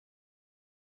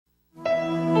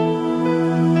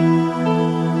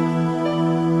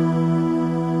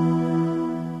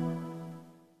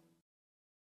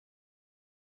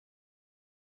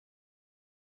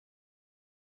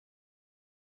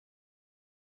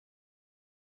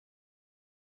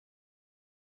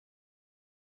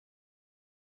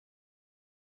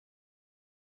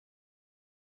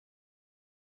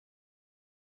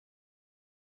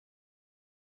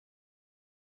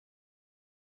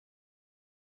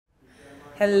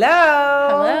Hello.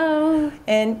 Hello.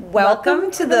 And welcome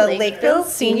to the Lakeville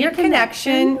Senior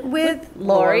Connection with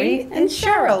Lori and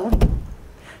Cheryl.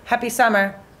 Happy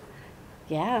summer.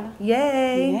 Yeah.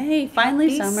 Yay. Yay,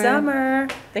 finally Happy summer.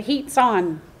 The heat's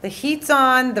on. The heat's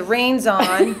on, the rain's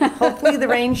on. Hopefully the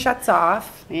rain shuts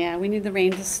off. Yeah, we need the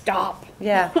rain to stop.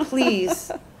 Yeah,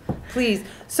 please. Please.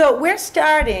 So we're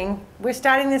starting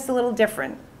this a little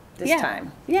different this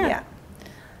time. Yeah.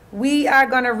 We are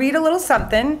going to read a little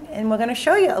something, and we're going to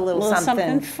show you a little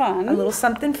something fun. A little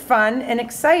something fun and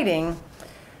exciting.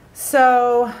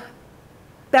 So,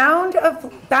 Bound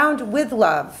with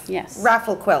Love, Yes.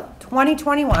 Raffle Quilt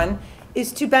 2021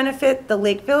 is to benefit the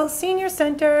Lakeville Senior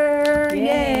Center.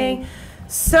 Yay.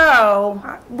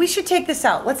 So, we should take this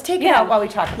out. Let's take it out while we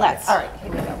talk about it. All right,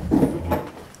 here we go.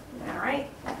 All right,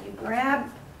 you grab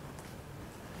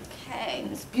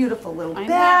this beautiful little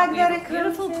bag that it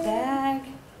comes in. Bag.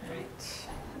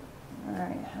 All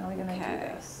right, how are we going to do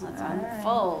this? Let's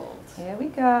unfold. Here we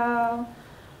go.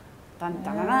 Dun, dun,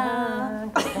 dun,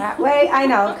 dun. Go that way. I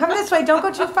know. Come this way. Don't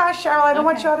go too fast, Cheryl. I don't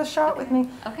want you out of shot with me.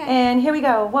 Okay. And here we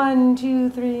go. 1, 2,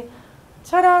 3.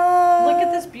 Ta-da! Look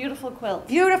at this beautiful quilt.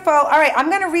 Beautiful. All right, I'm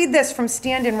going to read this from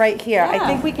standing right here. I Yeah.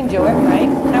 think we can do it, right?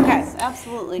 Okay. Yes,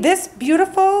 absolutely. This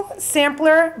beautiful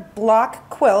sampler block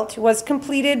quilt was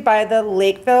completed by the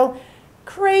Lakeville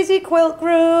Crazy Quilt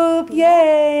Group.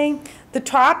 Yay! The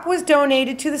top was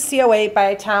donated to the COA by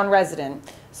a town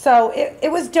resident. So it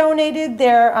was donated.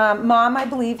 Their mom, I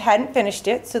believe, hadn't finished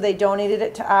it, so they donated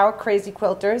it to our Crazy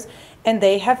Quilters, and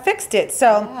they have fixed it.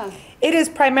 So it is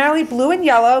primarily blue and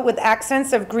yellow with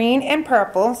accents of green and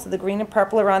purple. So the green and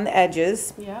purple are on the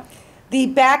edges. Yeah. The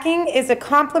backing is a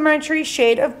complementary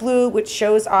shade of blue, which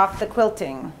shows off the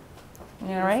quilting.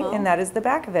 All right, and that is the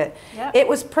back of it. Yep. It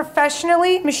was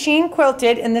professionally machine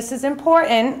quilted, and this is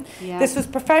important. Yeah. This was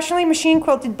professionally machine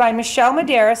quilted by Michelle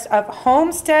Medeiros of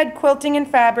Homestead Quilting and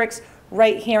Fabrics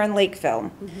right here in Lakeville.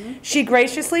 She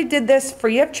graciously did this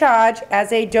free of charge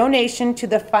as a donation to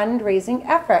the fundraising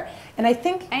effort. And I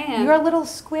think your little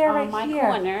square right my here,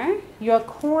 corner. your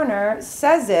corner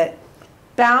says it.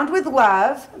 Bound with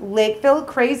Love, Lakeville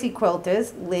Crazy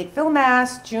Quilters, Lakeville,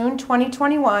 Mass, June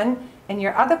 2021. And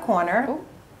your other corner,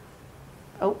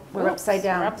 we're upside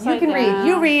down. Upside you can read.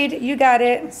 You read. You got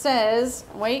it. It says,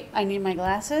 wait, I need my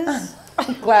glasses.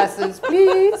 Glasses,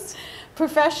 please.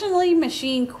 Professionally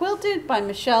machine quilted by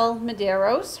Michelle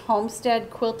Medeiros, Homestead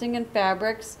Quilting and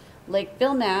Fabrics,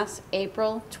 Lakeville, Mass,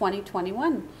 April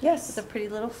 2021. Yes. With a pretty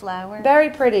little flower. Very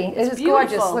pretty. It is gorgeous.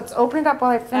 beautiful. Let's open it up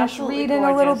while I finish Absolutely reading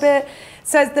a little gorgeous. bit. It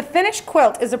says the finished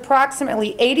quilt is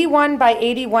approximately 81 by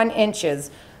 81 inches.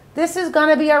 This is going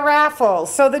to be a raffle,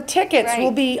 so the tickets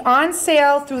will be on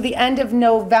sale through the end of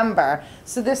November.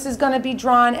 So this is going to be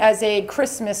drawn as a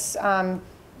Christmas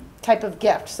type of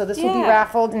gift. So this will be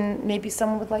raffled, and maybe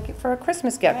someone would like it for a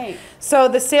Christmas gift. Right. So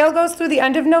the sale goes through the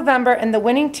end of November, and the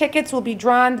winning tickets will be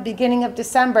drawn the beginning of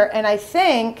December. And I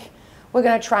think we're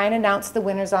going to try and announce the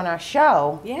winners on our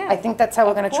show. Yeah, I think that's how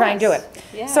we're going to try and do it.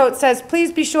 Yeah. So it says,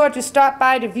 please be sure to stop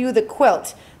by to view the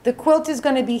quilt. The quilt is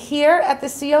going to be here at the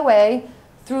COA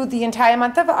through the entire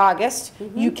month of August.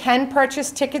 You can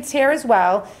purchase tickets here as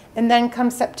well. And then come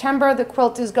September, the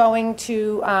quilt is going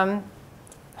to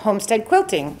Homestead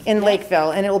Quilting in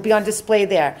Lakeville, and it will be on display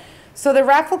there. So the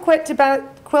raffle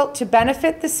quilt to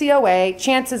benefit the COA,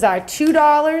 chances are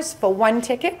 $2 for 1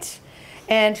 ticket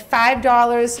and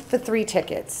 $5 for 3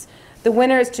 tickets. The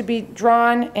winner is to be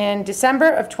drawn in December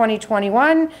of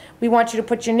 2021. We want you to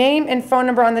put your name and phone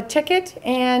number on the ticket,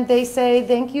 and they say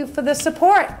thank you for the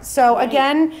support. So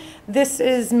again, this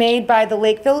is made by the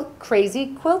Lakeville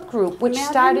Crazy Quilt Group, which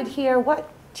started here, what,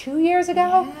 2 years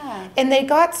ago? Yeah. And they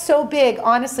got so big,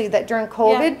 honestly, that during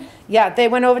COVID, they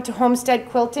went over to Homestead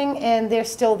Quilting, and they're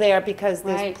still there because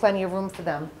there's plenty of room for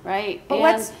them. Right. But and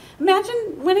let's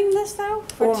imagine winning this though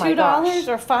for $2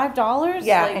 or $5.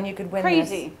 Yeah, like, and you could win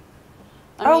crazy. this.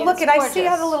 I mean, look it's at, I see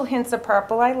all the gorgeous. little hints of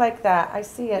purple. I like that. I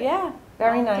see it. Yeah.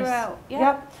 Very all nice. Throughout. Yeah.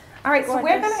 Yep. All right, so we're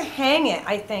Gorgeous. going to hang it,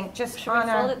 I think, just Should on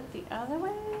we our... fold it the other way,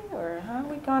 or How are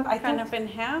we going? I kind think of in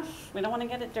half? We don't want to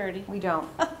get it dirty. we don't.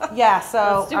 Yeah,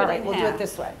 so, Let's do all it right, in we'll do half. it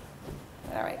this way.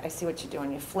 All right, I see what you're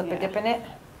doing. You flip a Yeah. dip in it.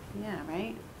 Yeah,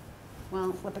 right?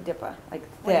 Well, Flip a dipper, like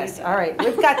What are you this. doing? All right,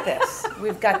 we've got this.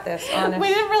 We've got this on we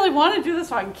didn't really want to do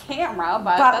this on camera,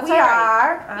 but But that's we all right.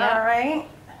 are, Yeah. all right.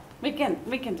 We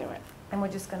can do it. And we're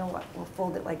just going to, what, we'll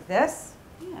fold it like this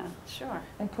Yeah, sure.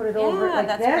 and put it over it Yeah, like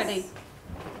that's this. pretty.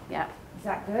 Yeah, Is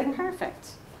that good? perfect.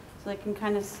 so they can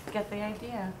kind of get the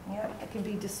idea. Yep, it can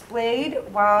be displayed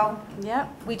while Yep.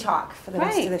 we talk for the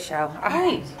rest of the show.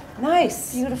 Right.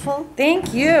 Nice. Beautiful.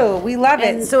 Thank you. We love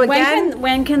it. So again,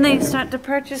 when can they start to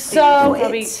purchase? so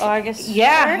Probably it's August.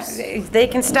 Yeah, 1st? they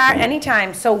can start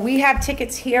anytime. So we have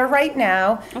tickets here right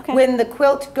now. Okay. When the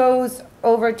quilt goes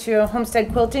over to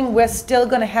Homestead Quilting, we're still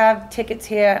going to have tickets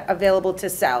here available to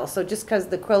sell. So just because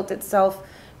the quilt itself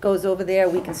goes over there,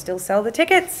 we can still sell the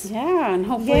tickets. Yeah, and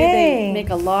hopefully Yay. they make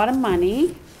a lot of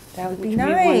money. That would be Which would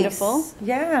be nice. wonderful.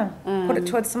 Yeah. Put it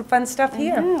towards some fun stuff I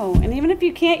here. know. And even if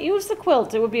you can't use the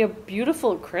quilt, it would be a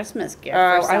beautiful Christmas gift.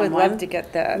 Oh, for I would someone. love to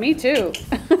get that. Me too.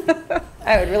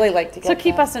 I would really like to get So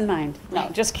keep that. us in mind. No,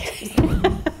 just kidding.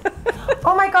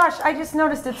 Oh my gosh, I just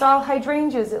noticed it's all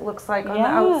hydrangeas, it looks like, on the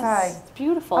outside. It's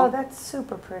beautiful. Oh, that's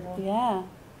super pretty. Yeah.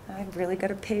 I've really got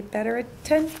to pay better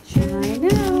attention. I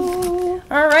know.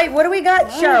 All right, what do we got,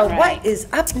 Cheryl? right. What is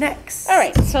up next? All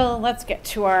right, so let's get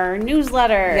to our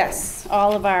newsletter. Yes.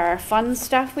 All of our fun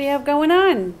stuff we have going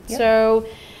on. Yep. So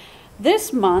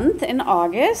this month in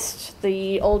August,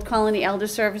 the Old Colony Elder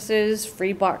Services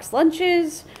free box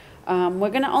lunches. We're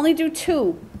going to only do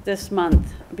 2 this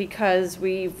month because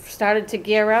we've started to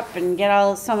gear up and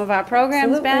get some of our programs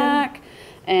Absolutely. back.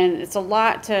 And it's a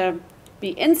lot to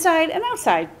be inside and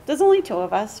outside. There's only 2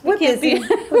 of us. We're busy.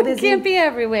 We're busy. We can't be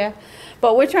everywhere,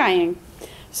 but we're trying.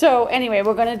 So anyway,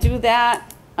 we're going to do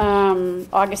that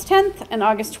August 10th and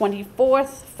August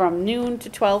 24th from noon to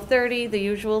 12:30, the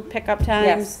usual pickup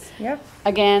times. Yes, yep.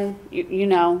 Again, you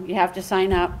know, you have to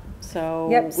sign up. So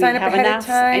Yep, we sign up have ahead of enough,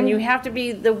 time. and you have to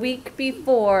be the week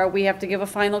before. We have to give a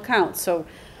final count. So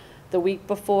the week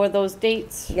before those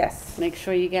dates. Yes. Make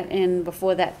sure you get in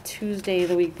before that Tuesday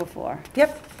the week before.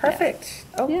 Yep, perfect.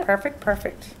 Oh, Yep.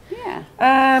 perfect. Yeah.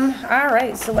 All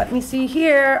right, so let me see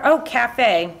here. Oh,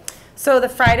 cafe. So the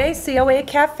Friday COA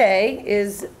Cafe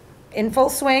is in full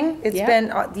swing. It's Yep.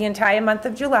 been the entire month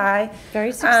of July.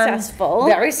 Very successful.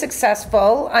 Very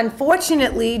successful.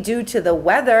 Unfortunately, due to the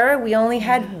weather, we only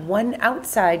had one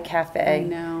outside cafe. I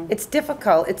know. It's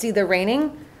difficult. It's either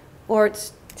raining or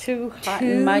it's Too hot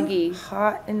too and muggy.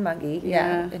 hot and muggy,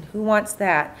 yeah. Yeah. And who wants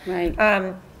that? Right.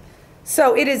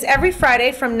 So it is every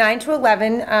Friday from 9 to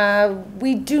 11.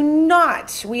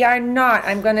 We are not,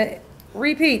 I'm going to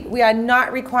repeat, we are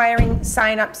not requiring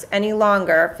signups any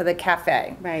longer for the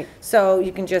cafe. Right. So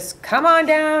you can just come on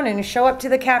down and show up to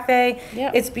the cafe.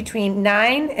 Yep. It's between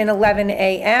 9 and 11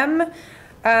 a.m.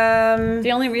 The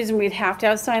only reason we'd have to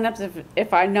have signups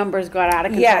if our numbers got out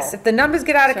of control. Yes, if the numbers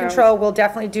get out of So- control, we'll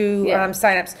definitely do Yeah.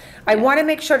 signups. I Yeah. want to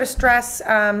make sure to stress,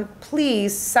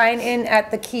 please sign in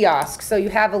at the kiosk. So you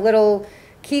have a little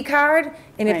key card,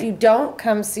 and if Right. you don't,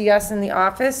 come see us in the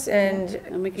office, and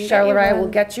And we can get Cheryl you or I will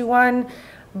one. get you one.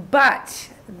 But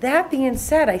that being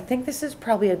said, I think this is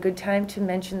probably a good time to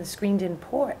mention the screened-in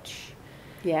porch.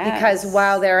 Yes. Because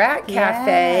while they're at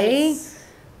cafe, Yes.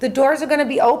 the doors are going to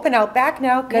be open out back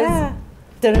now, Yeah.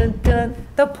 because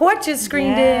the porch is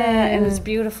screened in. Yeah, and it's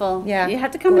beautiful. Yeah, You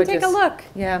have to come and take a gorgeous. look.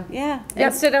 Yeah. Yeah. Yep.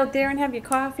 And sit out there and have your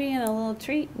coffee and a little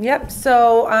treat. Yep,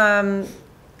 so,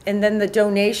 and then the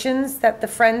donations that the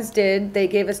Friends did, they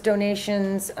gave us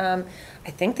donations, I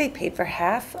think they paid for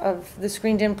half of the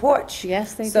screened-in porch.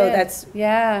 Yes, they did. So that's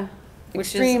yeah, which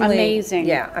is extremely- amazing.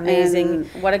 yeah, amazing.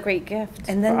 And what a great gift.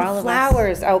 And then for all the of us.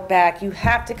 flowers out back, you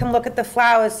have to come look at the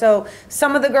flowers. So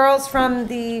some of the girls from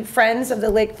the Friends of the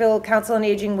Lakeville Council on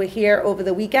Aging were here over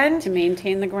the weekend to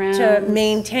maintain the ground. to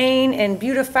maintain and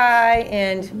beautify,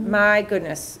 and my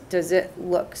goodness, does it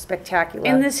look spectacular.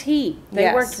 in this heat. They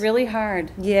Yes. worked really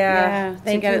hard. Yeah. to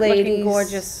Thank get you, it looking ladies.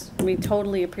 gorgeous. We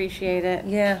totally appreciate it.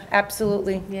 Yeah,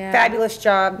 absolutely. Yeah. Fabulous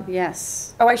job.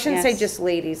 Yes. Oh, I shouldn't say Yes. just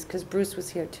ladies, because Bruce was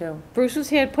here too. Bruce was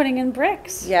here putting in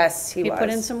bricks. Yes, he was. Put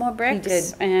in some more bricks. did.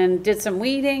 And did some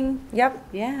weeding. Yep,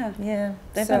 Yeah. yeah.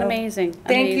 They've So, been amazing.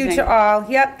 Thank you Amazing. to all.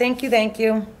 Yep, thank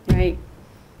you. Right.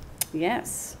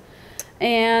 Yes.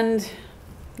 And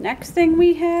next thing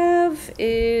we have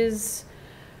is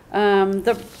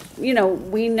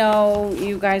we know,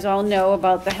 you guys all know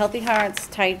about the Healthy Hearts,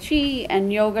 Tai Chi,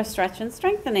 and Yoga, Stretch, and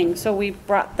Strengthening. So we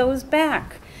brought those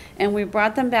back. And we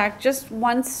brought them back just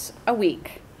once a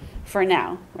week for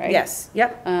now, right? Yes,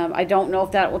 yep. I don't know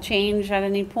if that will change at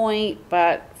any point,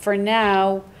 but for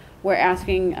now, we're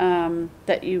asking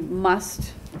that you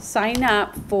must sign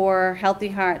up for Healthy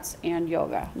Hearts and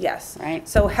yoga. Yes. Right.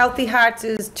 So Healthy Hearts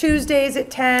is Tuesdays at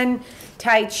 10.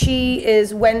 Tai Chi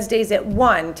is Wednesdays at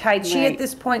 1. Tai Chi Right. at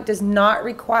this point does not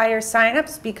require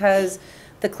signups because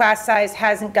the class size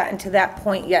hasn't gotten to that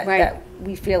point yet Right. that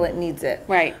we feel it needs it.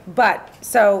 Right. But,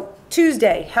 so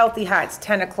Tuesday, Healthy Hearts,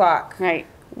 10 o'clock. Right.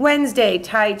 Wednesday,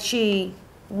 Tai Chi,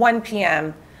 1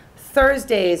 p.m.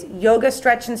 Thursdays, yoga,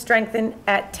 stretch, and strengthen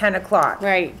at 10 o'clock.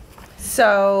 Right.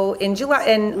 So in July,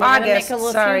 in August, We're gonna make a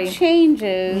little sorry. few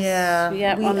changes. Yeah,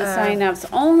 Yep, we on the signups,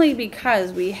 only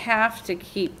because we have to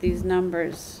keep these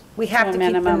numbers. We have a to keep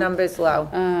the minimum. numbers low.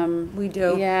 We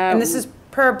do. yeah. And this is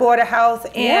per Board of Health.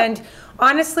 And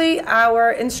honestly,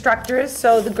 our instructors,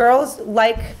 so the girls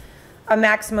like a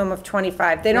maximum of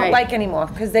 25. They don't Right. like anymore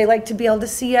because they like to be able to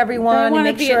see They everyone and want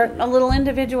to make be sure. a little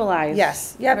individualized.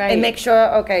 Yes, yep, Right. and make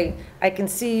sure, okay, I can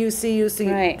see you, so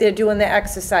Right. they're doing their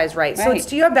exercise right. So Right. it's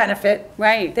to your benefit.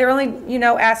 Right. They're only,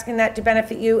 asking that to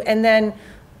benefit you. And then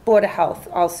Board of Health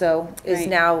also is Right.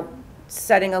 now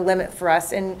setting a limit for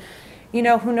us. And,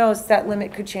 who knows, that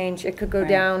limit could change. It could go Right.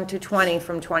 down to 20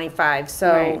 from 25, so.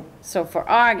 Right. So for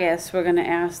August, we're gonna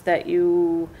ask that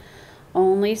you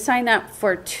only sign up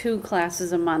for 2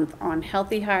 classes a month on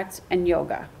Healthy Hearts and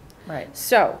yoga. Right.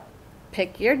 So,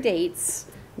 pick your dates,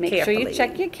 make sure you Carefully.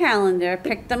 check your calendar,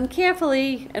 pick them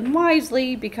carefully and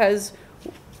wisely, because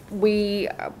we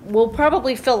will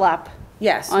probably fill up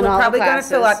Yes, on we're all the probably gonna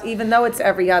fill classes. up, even though it's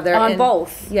every other. on and-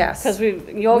 both. Yes. Because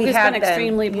yoga's have been been,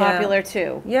 extremely yeah. popular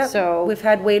too. Yep, So, we've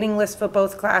had waiting lists for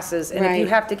both classes. And if you Right.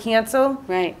 have to cancel,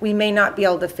 Right. we may not be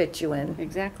able to fit you in.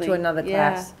 exactly. To another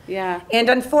Yeah, class. Yeah. And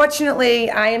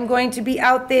unfortunately, I am going to be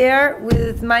out there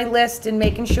with my list and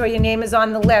making sure your name is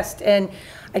on the list. And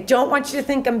I don't want you to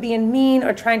think I'm being mean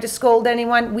or trying to scold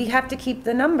anyone. We have to keep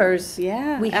the numbers.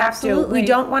 Yeah, We have to. absolutely. We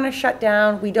don't want to shut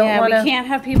down. We don't Yeah, want to. we can't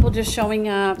have people just showing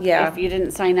up Yeah. if you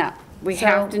didn't sign up. We So-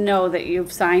 have to know that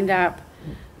you've signed up,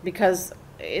 because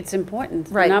it's important.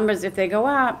 The Right. numbers, if they go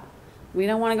up, we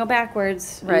don't want to go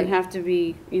backwards. Right. And have to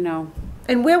be,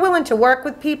 And we're willing to work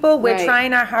with people. We're Right.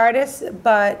 trying our hardest,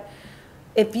 but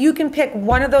if you can pick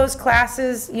one of those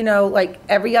classes, like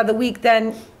every other week,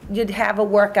 then you'd have a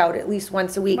workout at least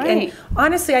once a week. Right. And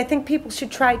honestly, I think people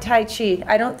should try Tai Chi.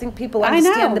 I don't think people I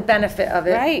understand know. the benefit of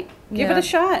it. right, give it Yeah. a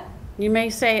shot. You may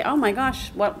say, oh my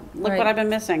gosh, look Right. what I've been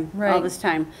missing all Right. this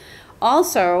time.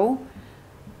 Also,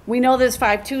 we know there's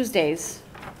 5 Tuesdays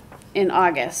in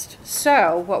August.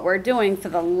 So what we're doing for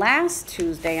the last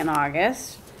Tuesday in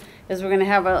August is we're going to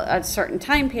have a certain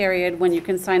time period when you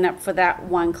can sign up for that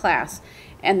one class.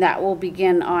 And that will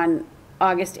begin on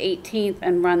August 18th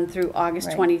and run through August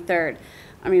Right. 23rd.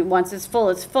 I mean, once it's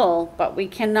full, but we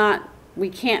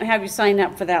can't have you sign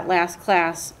up for that last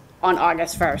class on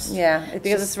August 1st. Yeah, it's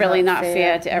Because just it's really not not fair.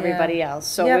 fair to Yeah. everybody else.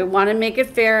 So Yep. we want to make it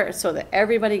fair so that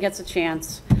everybody gets a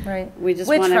chance. Right. We just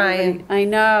We're want trying. everybody. I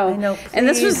know. I know, And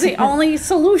this was please. the only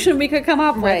solution we could come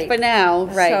up with Right. for now.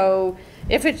 Right. So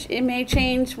if it may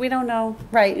change, we don't know.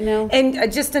 Right. You know?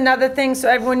 And just another thing, so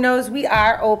everyone knows, we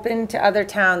are open to other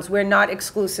towns. We're not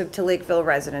exclusive to Lakeville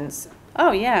residents.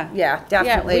 Oh, yeah. Yeah,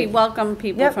 definitely. Yeah, we welcome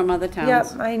people Yep. from other towns.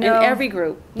 Yep, I know. And every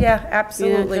group. Yeah, You know,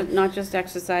 absolutely. not just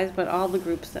exercise, but all the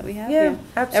groups that we have. Yeah,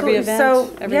 absolutely. Every event. So,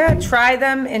 yeah, everything. try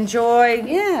them, enjoy.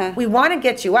 Yeah. We want to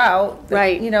get you out. but,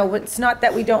 Right. It's not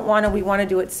that we don't want to, we want to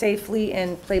do it safely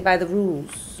and play by the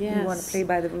rules. We want to Yes. play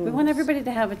by the rules. We want everybody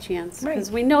to have a chance, Right. because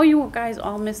we know you guys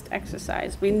all missed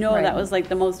exercise. We know Right. that was like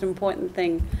the most important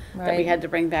thing that we Right. had to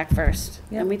bring back first,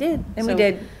 Yep. and we did. And we So,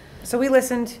 did. So we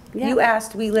listened. Yeah. You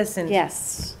asked, we listened.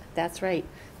 Yes, that's right.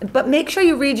 But make sure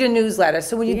you read your newsletter.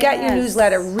 So when you get your Yes.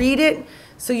 newsletter, read it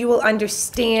so you will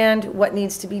understand what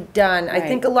needs to be done. I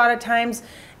think a Right. lot of times,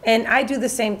 and I do the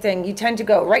same thing, you tend to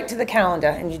go right to the calendar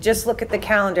and you just look at the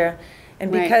calendar.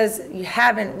 And Right. because you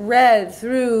haven't read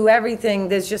through everything,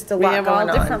 there's just a We lot have all going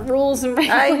on. different rules and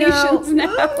I know. regulations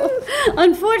now.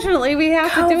 Unfortunately, we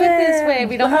have to do it this way.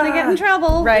 We don't want to get in COVID.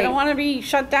 trouble. Right. We don't want to be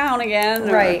shut down again.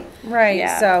 or- Right, right.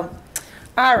 Yeah. So,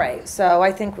 all right. So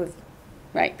I think we've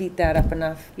Right. beat that up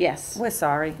enough. Yes. We're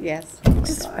sorry. Yes. Oh my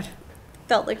Just God.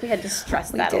 felt like we had to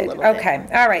stress We that a did. little bit. Okay.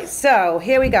 All right. So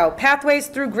here we go. Pathways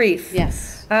through grief.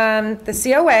 Yes. The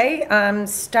COA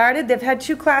started, they've had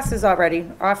 2 classes already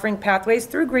offering Pathways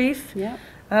Through Grief. Yep.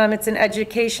 It's an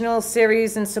educational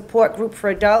series and support group for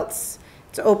adults.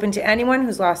 It's open to anyone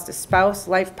who's lost a spouse,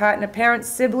 life partner, parent,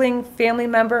 sibling, family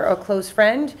member, or close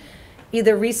friend,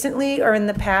 either recently or in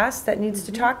the past, that needs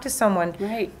to talk to someone.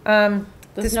 Right.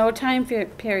 This- There's no time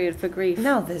period for grief.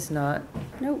 No, there's not.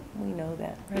 Nope. We know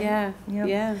that, right? Yeah. Yep.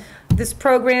 Yeah. This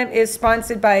program is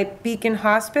sponsored by Beacon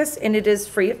Hospice, and it is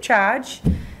free of charge.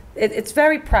 It's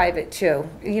very private, too.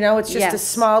 It's just a Yes.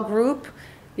 small group.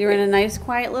 You're in a nice,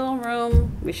 quiet little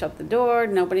room. We shut the door.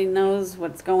 Nobody knows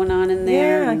what's going on in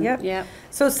there. Yeah, and- yep. Yep.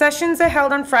 So sessions are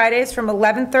held on Fridays from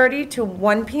 11:30 to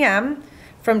 1 p.m.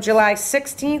 from July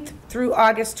 16th through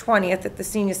August 20th at the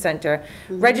Senior Center.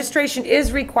 Mm-hmm. Registration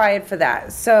is required for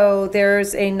that. So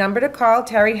there's a number to call,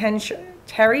 Terry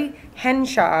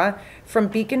Henshaw from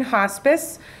Beacon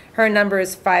Hospice. Her number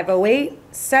is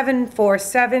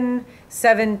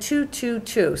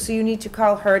 508-747-7222. So you need to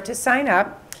call her to sign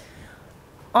up.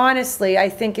 Honestly, I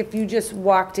think if you just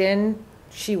walked in,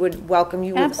 she would welcome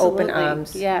you with open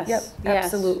arms. Yes. Yep, yes.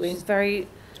 absolutely. She's very,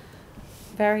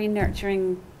 very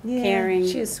nurturing, Yeah, caring.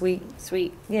 she is sweet.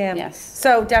 Sweet. Yeah. Yes.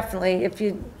 So definitely,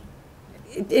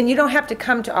 and you don't have to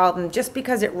come to all of them. Just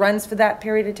because it runs for that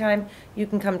period of time, you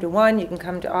can come to one, you can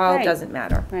come to all, Right. it doesn't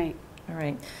matter. Right. All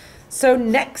right. So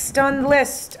next on the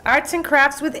list, arts and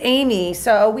crafts with Amy.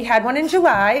 So we had one in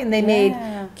July, and they made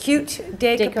Yeah. cute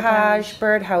decoupage Decoupage.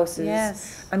 birdhouses.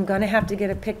 Yes. I'm gonna have to get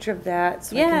a picture of that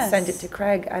so I can send it Yes. to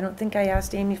Craig. I don't think I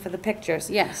asked Amy for the pictures.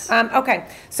 Yes. Okay,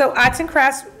 so arts and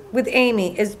crafts with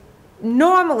Amy is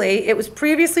normally, it was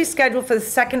previously scheduled for the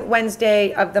second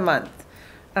Wednesday of the month,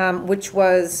 which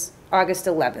was August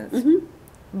 11th.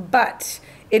 But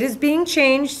it is being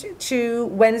changed to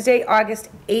Wednesday, August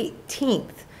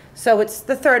 18th. So it's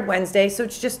the third Wednesday, so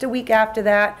it's just a week after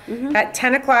that, at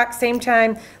 10 o'clock, same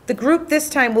time. The group this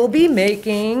time will be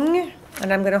making,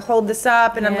 and I'm gonna hold this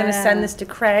up, and I'm gonna Yeah. send this to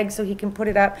Craig so he can put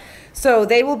it up. So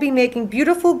they will be making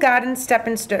beautiful garden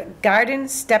stepping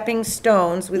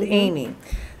stones with Amy.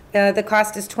 The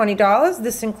cost is $20.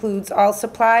 This includes all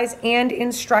supplies and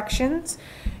instructions.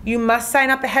 You must sign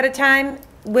up ahead of time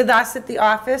with us at the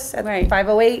office at Right.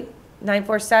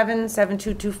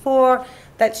 508-947-7224.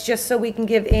 That's just so we can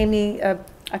give Amy a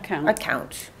Account.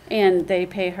 account. And they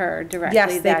pay her directly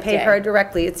Yes, they that pay day. her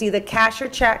directly. It's either cash or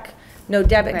check, no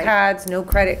debit Right. cards, no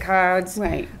credit cards.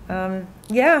 Right.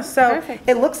 Yeah, so Perfect.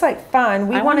 it looks like fun.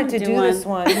 We I wanted wanted to to do do this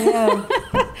one, yeah.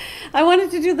 I wanted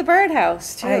to do the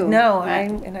birdhouse too. I know,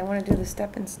 but- and I want to do the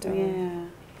stepping stone.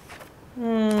 Yeah.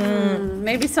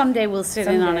 Maybe someday we'll sit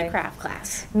in on Someday. a craft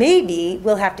class. Maybe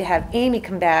we'll have to have Amy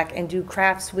come back and do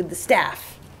crafts with the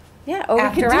staff. Yeah, or we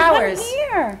After could do hours. one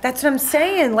here. That's what I'm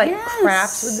saying, like Yes.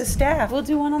 crafts with the staff. We'll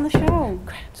do one on the show.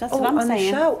 That's what I'm on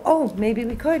saying. the show. Oh, maybe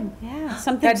we could. Yeah,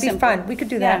 something That'd be simple. fun. We could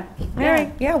do Yeah. that. All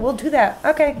right. Yeah, we'll do that.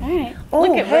 Okay. All right. Oh,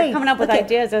 Look at, hey, we're coming up with look at-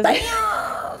 ideas as Bam!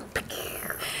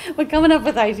 we're coming up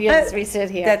with ideas as we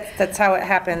sit here. That's how it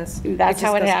happens. That's just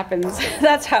how it goes- happens.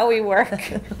 That's how we work.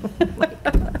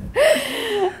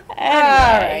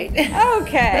 right.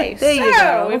 Okay. There you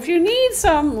so, go. if you need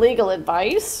some legal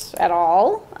advice at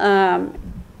all,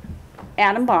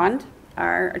 Adam Bond,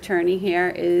 our attorney here,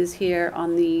 is here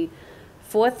on the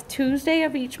fourth Tuesday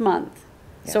of each month.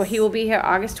 So Yes. he will be here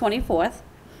August 24th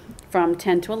from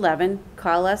 10 to 11.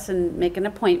 Call us and make an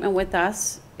appointment with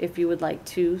us if you would like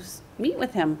to meet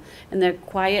with him. And they're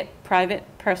quiet, private,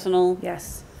 personal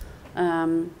Yes.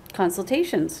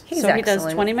 consultations. He's So he does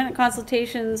excellent. 20-minute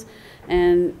consultations,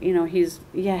 and, you know, he is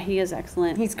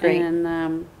excellent. He's great.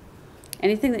 And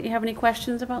anything that you have any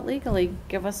questions about legally,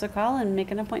 give us a call and make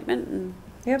an appointment and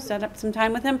Yep. set up some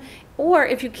time with him. Or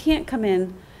if you can't come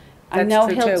in, I That's know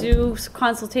true, he'll too. do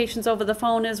consultations over the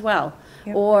phone as well,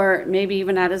 Yep. or maybe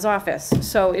even at his office.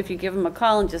 So if you give him a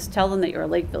call and just tell them that you're a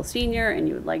Lakeville senior and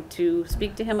you would like to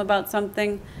speak to him about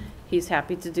something, he's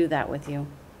happy to do that with you.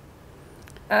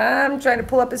 I'm trying to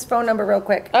pull up his phone number real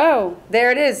quick. Oh,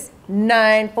 There it is,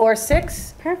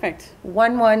 946-1165. perfect.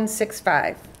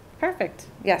 Perfect.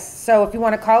 Yes, so if you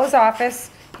want to call his office,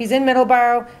 he's in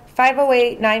Middleborough,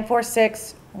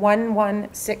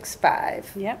 508-946-1165.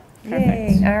 Yay,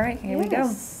 Yay, all right, here we go.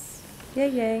 Yes. Yay,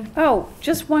 yay. Oh,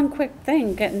 just one quick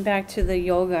thing, getting back to the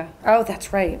yoga. Oh,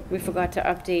 that's right. We forgot to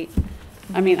update.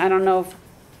 I mean, I don't know if,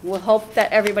 we'll hope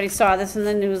that everybody saw this in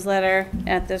the newsletter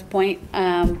at this point,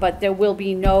 but there will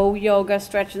be no yoga,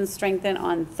 stretch and strengthen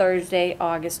on Thursday,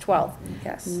 August 12th.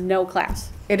 Yes. No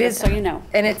class. It is. Just so you know.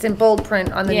 And it's in bold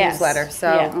print on the Yes. newsletter,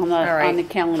 so. Yeah, on the- all right. on the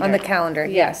calendar. On the calendar,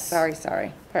 yes, Yes.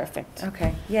 sorry. Perfect.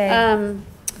 Okay, yay.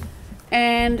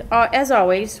 And as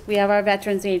always, we have our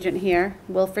veterans agent here,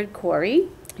 Wilfred Corey.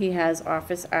 He has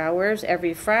office hours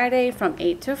every Friday from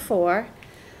 8 to 4.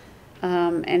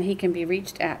 And he can be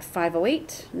reached at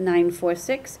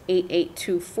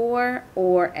 508-946-8824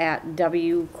 or at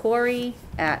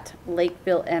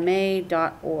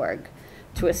wcorey@lakevillemA.org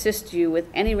to assist you with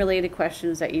any related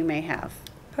questions that you may have.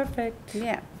 Perfect.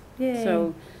 Yeah. Yay.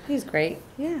 So, He's great.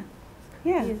 yeah.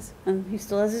 Yeah. He is. And he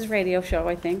still has his radio show,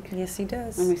 I think. Yes, he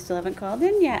does. And we still haven't called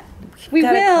in yet. We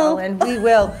Gotta call will. in. We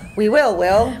will,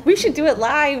 Will. We should do it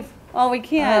live. Oh, we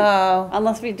can't. Oh.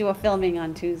 Unless we do a filming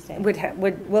on Tuesday.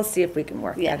 We'll see if we can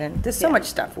work Yeah. that in. There's so Yeah. much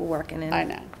stuff we're working in. I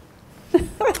know.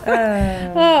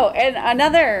 Uh, Oh, and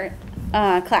another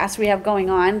class we have going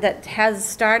on that has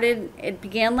started, it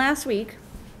began last week,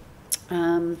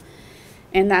 and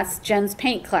that's Jen's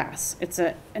paint class. It's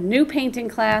a new painting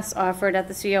class offered at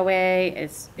the COA.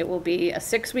 It will be a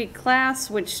 6-week class,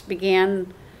 which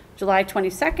began July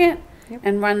 22nd,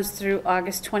 and runs through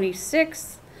August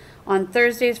 26th on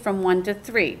Thursdays from 1 to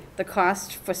 3. The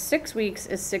cost for 6 weeks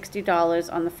is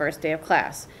 $60 on the first day of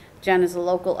class. Jen is a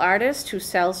local artist who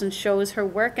sells and shows her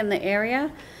work in the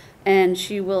area, and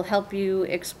she will help you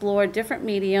explore different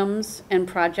mediums, and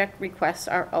project requests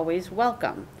are always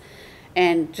welcome.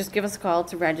 And just give us a call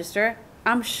to register.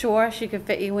 I'm sure she could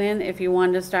fit you in if you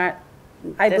wanted to start.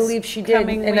 I believe she did,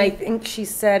 and I think she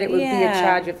said it would be a Yeah.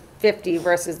 charge of 50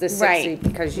 versus the 60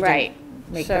 because you Right.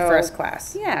 didn't make the So- first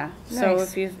class. Yeah, so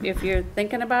Nice. if you're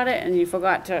thinking about it and you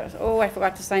forgot to, I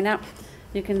forgot to sign up,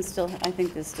 you can still, I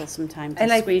think there's still some time And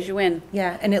to I- squeeze you in.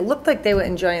 Yeah, and it looked like they were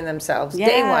enjoying themselves.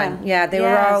 Day one, yeah, they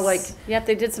were all like, Yes. Yep,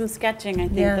 they did some sketching, I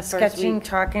think, yeah, the first sketching, week.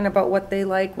 talking about what they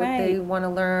like, what they Right. want to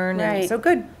learn, and Right. so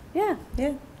good. Yeah,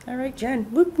 Yeah, all right, Jen.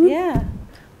 Whoop, whoop. yeah,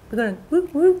 We're gonna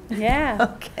whoop, whoop. yeah.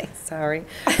 Okay, sorry.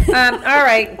 All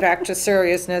right, back to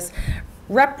seriousness.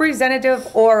 Representative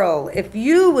Oral. If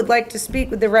you would like to speak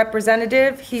with the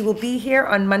representative, he will be here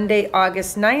on Monday,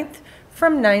 August 9th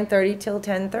from 9:30 till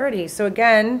 10:30. So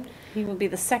again, He will be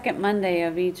the second Monday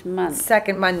of each month.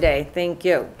 second Monday, thank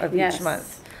you, of Yes. each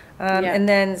month. Yeah. And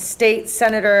then State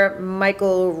Senator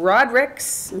Michael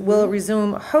Rodricks will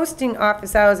resume hosting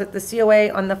office hours at the COA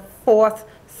on the fourth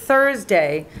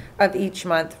Thursday of each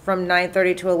month from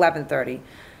 9:30 to 11:30.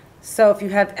 So if you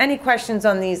have any questions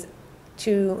on these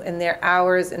two and their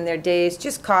hours and their days,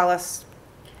 just call us.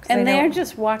 'Cause I And know- they're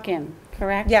just walk-in,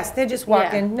 correct? Yes, they're just Yeah.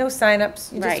 walking, no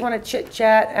signups. You just Right. want to chit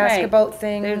chat, ask Right. about They'll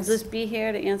things. just be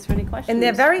here to answer any questions. And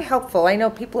they're very helpful. I know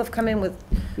people have come in with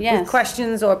Yes.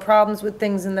 questions or problems with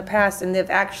things in the past, and they've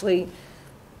actually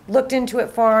looked into it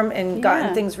for them and gotten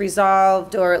Yeah. things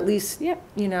resolved, or at least, Yep.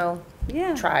 you know,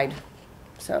 Yeah, tried.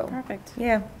 So, perfect.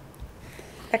 yeah.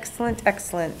 Excellent,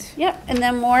 excellent. Yep, and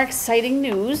then more exciting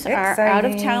news. Our Exciting.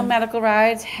 out-of-town medical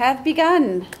rides have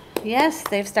begun. Yes,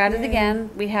 they've started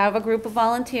again. We have a group of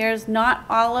volunteers. Not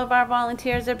all of our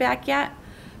volunteers are back yet,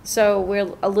 so we're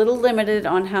a little limited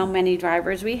on how many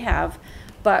drivers we have,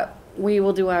 but we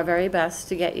will do our very best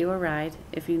to get you a ride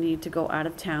if you need to go out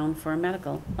of town for a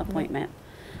medical appointment.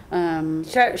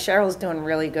 Cheryl's doing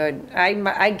really good.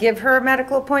 I give her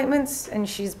medical appointments, and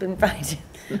she's been finding.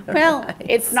 Well,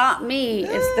 it's not me,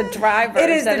 it's the drivers. It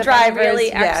is that the have been drivers, Really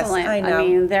yes, excellent. I know.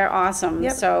 mean, they're awesome.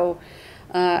 Yep. So,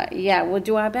 yeah, we'll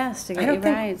do our best to I get you don't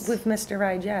think rides. we've missed a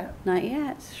ride yet. Not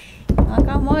yet. Knock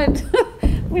on wood.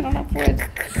 We don't have wood.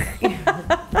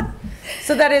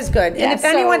 So that is good. Yeah, And if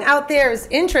anyone so- out there is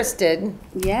interested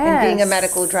Yes. in being a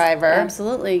medical driver,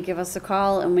 Absolutely. Give us a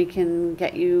call and we can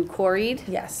get you quarried.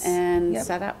 Yes. And Yep.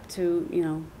 set up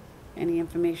to, any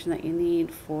information that you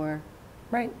need for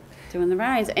right? doing the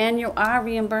rides. And you are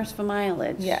reimbursed for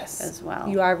mileage. Yes. As well.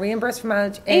 You are reimbursed for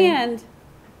mileage. And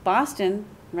Boston,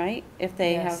 right? If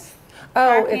they Yes. have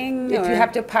Oh, if parking you or-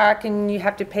 have to park and you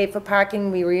have to pay for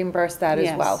parking, we reimburse that as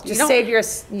Yes. well. You Just don't- save you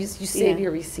save Yeah.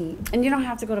 your receipt And you don't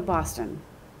have to go to Boston,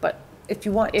 but if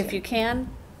you want if to. you can,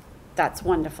 that's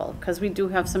wonderful, because we do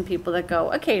have some people that go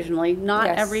occasionally, not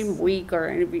Yes. every week or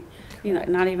every,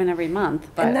 not even every month,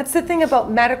 And but, that's the thing about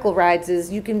medical rides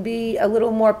is you can be a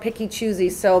little more picky choosy.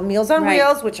 So Meals on Right.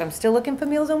 Wheels, which I'm still looking for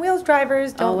Meals on Wheels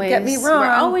drivers. Don't get me Always. wrong.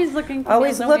 We're always looking for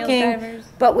Always Meals on Wheels looking. drivers.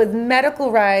 But with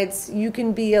medical rides, you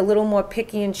can be a little more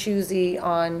picky and choosy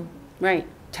on right,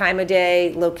 time of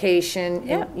day, location,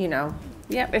 Yep. and, you know.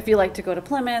 yep, if you like to go to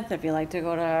Plymouth, if you like to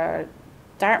go to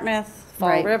Dartmouth, Fall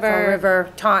right, River. Fall River,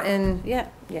 Taunton. Yeah,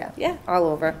 Yeah. Yeah. All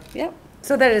over. yep.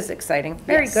 So that is exciting.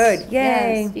 Very Yes. good.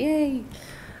 Yay. Yes. Yay.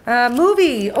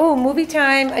 Movie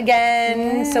time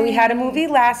again. So we had a movie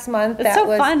last month. It's so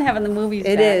fun having the movies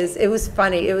It back. is. It was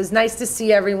funny. It was nice to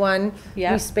see everyone.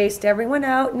 Yeah. We spaced everyone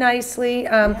out nicely.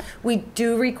 We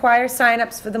do require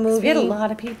signups for the movie. We had a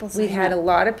lot of people We sign had a up.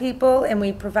 lot of people, and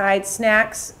we provide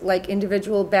snacks, like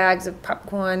individual bags of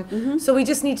popcorn. Mm-hmm. So we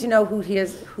just need to know who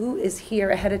is here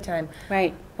ahead of time.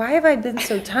 Right. Why have I been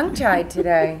so tongue-tied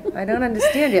today? I don't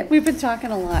understand it. We've been talking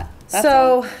a lot. That's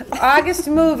all. So, August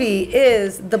movie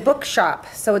is The Bookshop.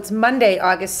 So it's Monday,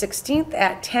 August 16th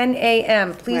at 10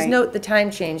 a.m. Please Right. note the time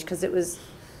change because it was,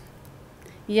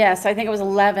 Yes, I think it was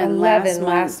 11 11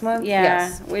 last month, Yeah,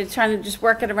 yes. we're trying to just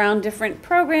work it around different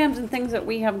programs and things that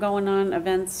we have going on,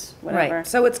 events, whatever. right,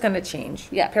 so it's going to change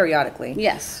Yeah. periodically.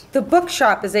 Yes. The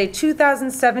Bookshop is a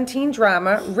 2017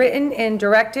 drama written and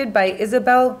directed by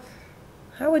Isabel,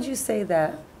 how would you say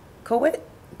that? Coet?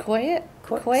 Quiet?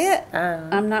 Coates? Quiet? I don't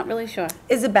know. I'm not really sure.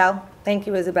 Isabel. Thank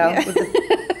you, Isabel, with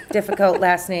the difficult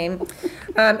last name.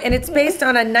 And it's based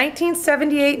on a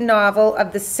 1978 novel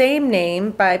of the same name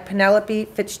by Penelope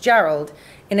Fitzgerald.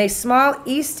 In a small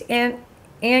East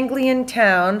Anglian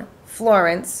town,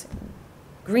 Florence,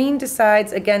 Green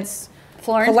decides against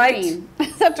Florence polite. Green.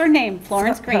 That's her name,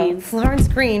 Florence Green. Florence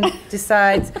Green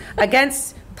decides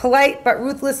against polite but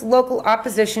ruthless local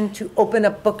opposition to open a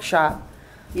bookshop.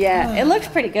 Yeah, it looks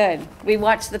pretty good. We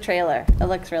watched the trailer. It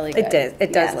looks really good.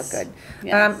 It does Yes. look good.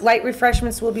 Yes. Light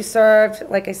refreshments will be served,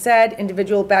 like I said,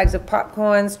 individual bags of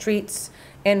popcorns, treats,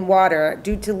 and water.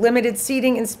 Due to limited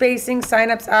seating and spacing,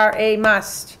 signups are a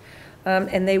must.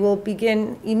 And they will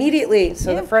begin immediately,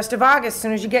 so the 1st of August, as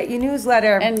soon as you get your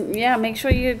newsletter. And yeah, make sure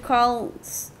you call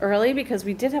early because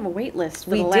we did have a wait list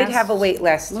for We the did last have a wait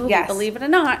list, movie, yes. believe it or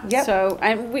not. Yep. So,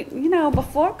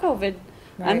 before COVID,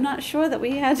 Right. I'm not sure that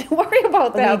we had to worry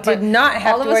about that. We but did not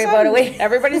have all to of worry about a sudden, wait.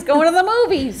 Everybody's going to the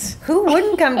movies. Who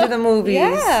wouldn't come to the movies?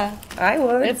 Yeah. I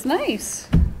would. It's nice.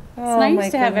 Oh, nice my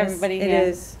to have goodness. everybody It here.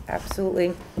 is,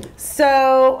 absolutely.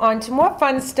 So, on to more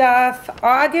fun stuff.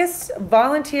 August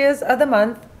volunteers of the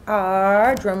month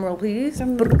are, drum roll please,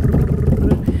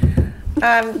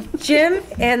 Jim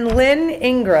and Lynn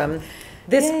Ingram.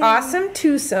 This awesome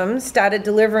twosome started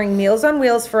delivering Meals on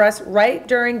Wheels for us right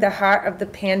during the heart of the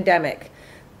pandemic.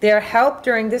 Their help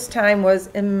during this time was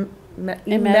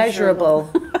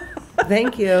immeasurable.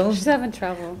 Thank you. She's having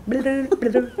trouble.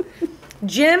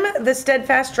 Jim, the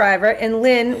steadfast driver, and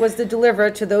Lynn was the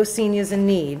deliverer to those seniors in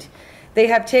need. They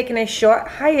have taken a short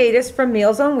hiatus from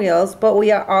Meals on Wheels, but we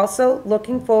are also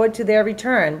looking forward to their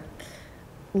return.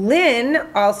 Lynn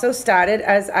also started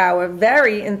as our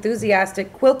very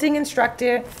enthusiastic quilting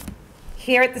instructor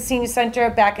here at the Senior Center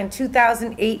back in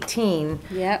 2018.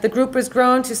 Yep. The group was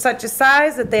grown to such a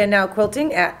size that they are now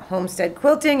quilting at Homestead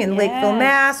Quilting in Lakeville,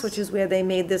 Mass., which is where they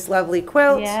made this lovely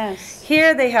quilt. Yes.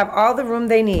 Here they have all the room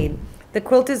they need. The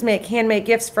quilters make handmade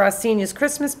gifts for our seniors'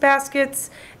 Christmas baskets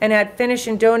and had finished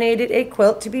and donated a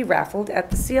quilt to be raffled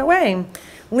at the COA.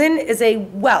 Lynn is a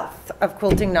wealth of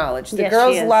quilting knowledge. The Yes,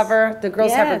 girls she is. love her. The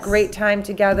girls have a Yes. great time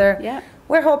together. Yep.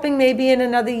 We're hoping maybe in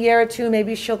another year or two,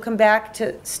 maybe she'll come back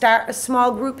to start a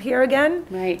small group here again.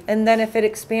 Right. And then if it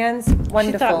expands,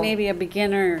 wonderful. She thought maybe a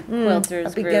beginner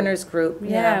quilters a beginner's group.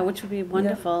 Yeah, which would be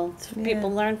wonderful.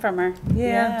 People learn from her.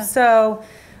 Yeah. So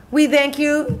we thank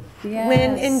you,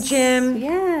 Lynn and Yes. Jim.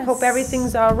 Yes. Hope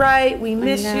everything's all right. We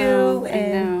miss know, you I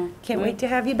and know. can't wait to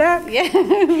have you back. Yeah,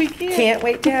 we can. Can't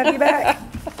wait to have you back.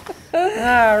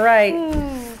 All right.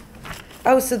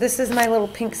 Oh, so this is my little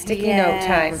pink sticky note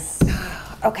time. Yes.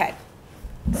 Okay.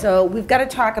 So we've got to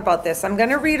talk about this. I'm going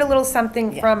to read a little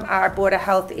something from our Board of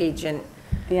Health agent.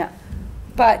 Yeah.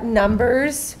 But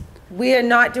numbers, we are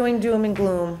not doing doom and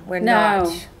gloom. We're No.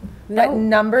 not. But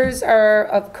numbers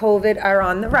of COVID are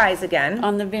on the rise again.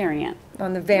 On the variant.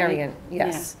 On the variant,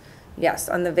 yes. Yes,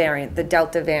 on the variant, the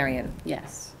Delta variant.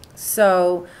 Yes.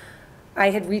 So I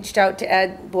had reached out to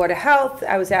Ed, Board of Health.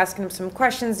 I was asking him some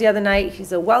questions the other night.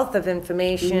 He's a wealth of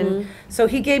information. So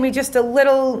he gave me just a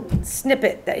little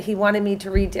snippet that he wanted me to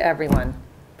read to everyone.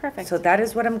 Perfect. So that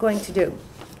is what I'm going to do.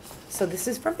 So this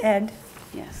is from Ed.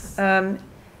 Yes.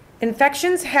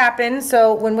 Infections happen,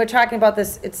 so when we're talking about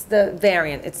this, it's the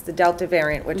variant, it's the Delta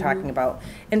variant we're talking about.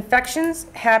 Infections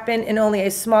happen in only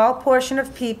a small portion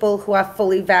of people who are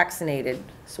fully vaccinated.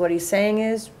 So what he's saying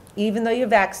is, even though you're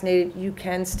vaccinated, you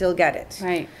can still get it.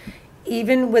 Right.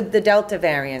 Even with the Delta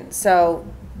variant, so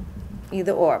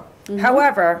either or.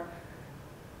 However,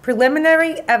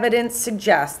 preliminary evidence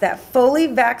suggests that fully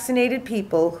vaccinated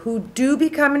people who do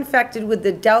become infected with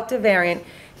the Delta variant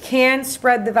can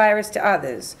spread the virus to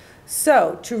others.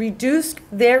 So, to reduce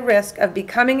their risk of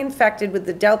becoming infected with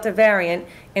the Delta variant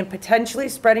and potentially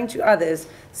spreading to others,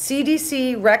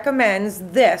 CDC recommends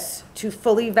this to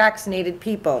fully vaccinated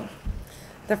people.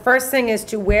 The first thing is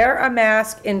to wear a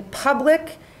mask in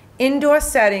public indoor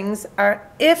settings or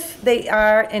if they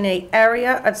are in an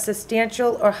area of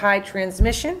substantial or high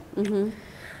transmission.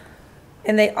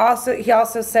 And he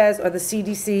also says, or the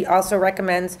CDC also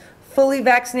recommends, fully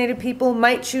vaccinated people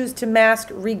might choose to mask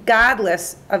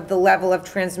regardless of the level of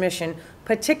transmission,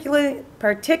 particularly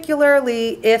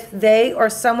if they or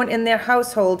someone in their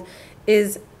household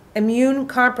is immune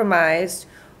compromised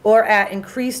or at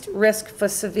increased risk for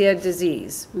severe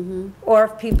disease, or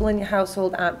if people in your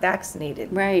household aren't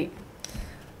vaccinated. Right.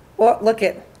 Or,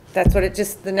 that's what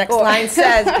the next line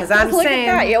says, because I'm Look saying.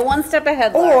 at that. You're one step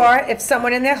ahead, Laura. Or if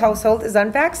someone in their household is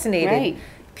unvaccinated. Right.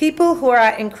 People who are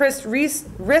at increased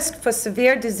risk for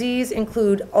severe disease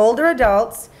include older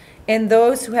adults and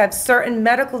those who have certain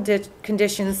medical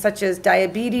conditions such as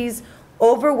diabetes,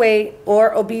 overweight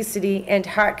or obesity, and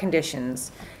heart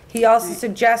conditions. He also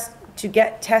suggests to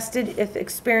get tested if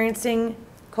experiencing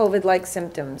COVID-like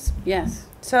symptoms. Yes.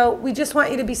 So we just want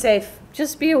you to be safe.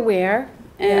 Just be aware,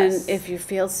 and Yes. if you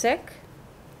feel sick,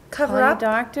 Cover Call up. your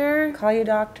doctor. Call your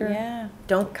doctor. Yeah.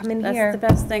 Don't come in That's here. the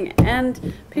best thing.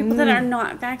 And people that are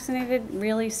not vaccinated,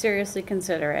 really seriously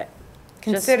consider it.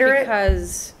 Consider it. Just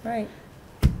because, Right.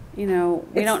 you know,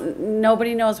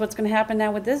 nobody knows what's going to happen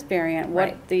now with this variant, what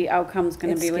Right. the outcome's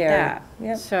going to It's be with scary. that.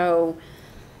 Yep. So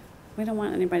we don't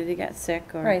want anybody to get sick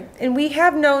or. Right. And we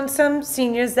have known some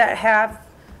seniors that have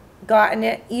gotten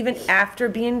it even after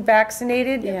being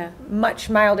vaccinated. Yeah.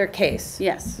 Much milder case.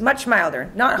 Yes. Much milder.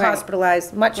 Not Right.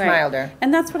 hospitalized, much Right. milder.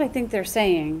 And that's what I think they're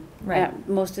saying. Right. At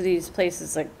most of these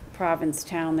places like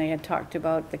Provincetown, they had talked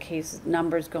about the case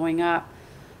numbers going up.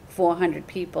 400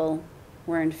 people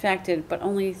were infected, but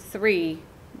only 3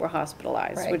 were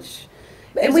hospitalized, Right. which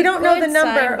And is we a don't know the good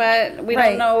sign, number. but we Right.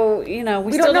 don't know, you know,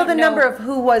 We still don't know the number of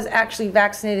who was actually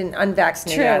vaccinated and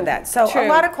unvaccinated out of that. So a True.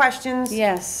 lot of questions.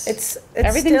 Yes. It's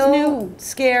Everything's still new.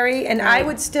 scary. And I Right.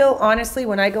 would still, honestly,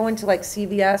 when I go into like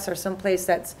CVS or someplace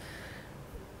that's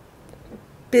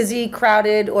busy,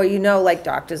 crowded, or like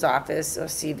doctor's office or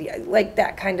CVS, like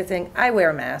that kind of thing, I wear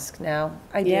a mask now.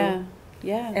 I do. Yeah,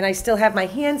 yeah. And I still have my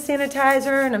hand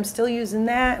sanitizer, and I'm still using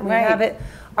that. And we Right. have it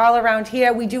all around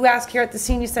here. We do ask here at the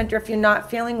senior center, if you're not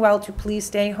feeling well, to please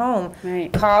stay home.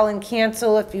 Right. Call and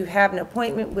cancel if you have an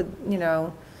appointment with,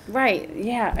 Right,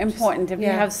 yeah, important. If you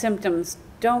yeah. have symptoms,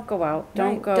 don't go out. Don't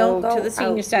Right, go don't go to the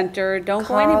senior out. center. Don't go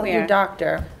call anywhere. your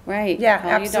doctor. Right. Yeah, Call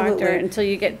your doctor absolutely. until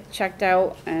you get checked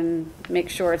out and make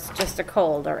sure it's just a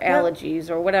cold or allergies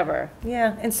or whatever.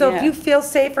 Yeah, and so if Yeah. you feel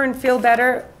safer and feel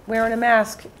better wearing a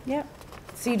mask, Yep.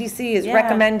 CDC is Yeah.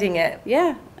 recommending it.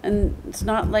 Yeah, and it's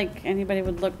not like anybody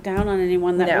would look down on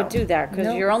anyone that No. would do that, because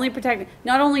No. you're only protecting,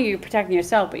 not only you're protecting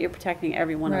yourself, but you're protecting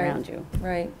everyone Right. around you,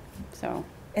 Right. so,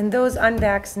 And those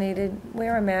unvaccinated,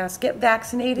 wear a mask. Get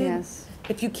vaccinated. yes.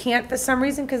 If you can't for some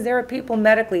reason, because there are people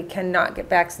medically cannot get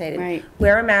vaccinated. Right.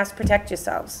 Wear a mask, protect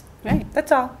yourselves. Right, That's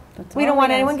all. That's We all don't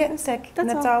want it is. anyone getting sick. And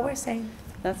That's that's all. all we're saying.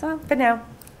 that's all. For now.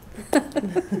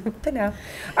 For now.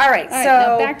 All right, All right,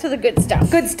 now so back to the good stuff.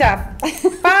 good stuff.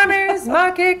 Farmers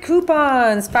market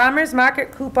coupons. Farmers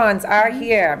market coupons are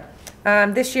here.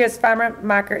 This year's farmer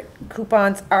market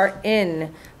coupons are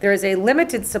in. There is a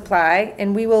limited supply,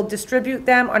 and we will distribute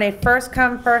them on a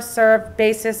first-come, first-served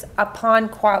basis upon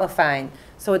qualifying.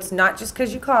 So it's not just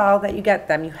because you call that you get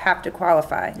them. You have to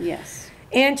qualify. Yes,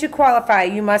 And to qualify,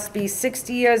 you must be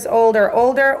 60 years old or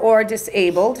older or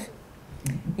disabled.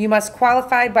 You must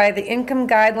qualify by the income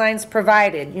guidelines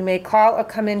provided. You may call or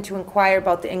come in to inquire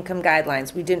about the income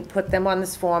guidelines. We didn't put them on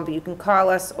this form, but you can call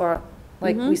us or,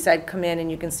 like we said, come in and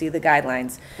you can see the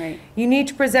guidelines. Right. You need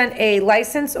to present a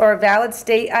license or a valid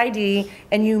state ID,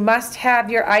 and you must have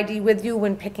your ID with you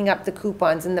when picking up the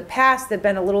coupons. In the past, they've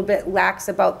been a little bit lax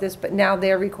about this, but now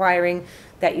they're requiring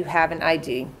that you have an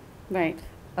ID. right,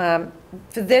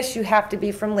 For this, you have to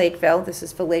be from Lakeville. This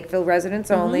is for Lakeville residents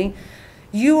only.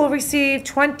 You will receive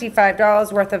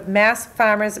 $25 worth of Mass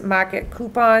Farmers Market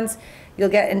coupons. You'll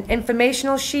get an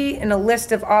informational sheet and a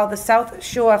list of all the South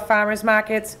Shore farmers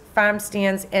markets, farm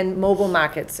stands, and mobile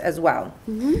markets as well.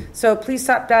 So please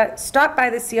stop by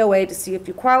the COA to see if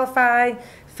you qualify,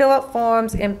 fill out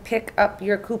forms, and pick up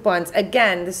your coupons.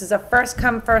 Again, this is a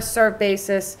first-come, first-served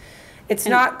basis. It's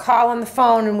not call on the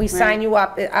phone and we sign you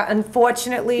up.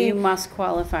 Unfortunately, you must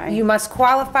qualify. you must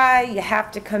qualify, you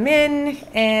have to come in,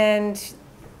 and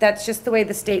that's just the way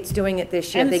the state's doing it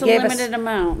this year. And it's a They gave us- limited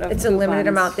amount of It's a limited coupons.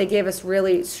 amount. They gave us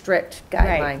really strict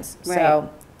guidelines. right. So,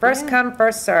 first come,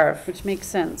 first serve. Which makes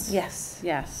sense. Yes.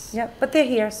 Yes. Yep, but they're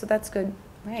here, so that's good.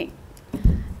 Right.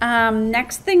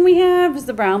 Next thing we have is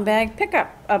the brown bag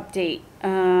pickup update.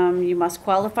 You must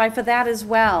qualify for that as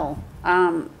well.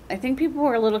 I think people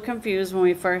were a little confused when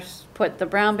we first put the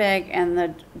brown bag and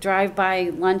the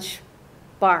drive-by lunch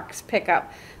box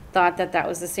pickup. Thought that that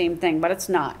was the same thing, but it's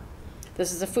not.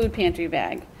 This is a food pantry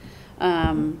bag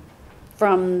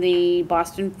from the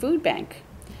Boston Food Bank.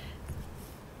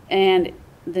 And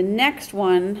the next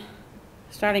one,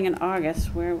 starting in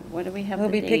August, what do we have We'll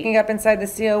the be date? picking up inside the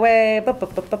COA.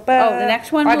 Oh, the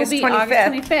next one will be August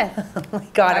 25th. Oh my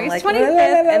God, I'm August like,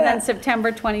 25th, and then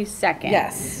September 22nd.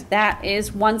 Yes. That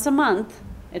is once a month.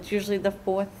 It's usually the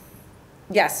fourth,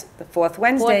 Yes, the fourth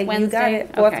Wednesday. You got Wednesday?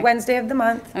 it. Fourth Okay. Wednesday of the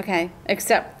month. okay,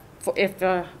 except for if it's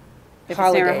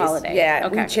near a holiday. Yeah,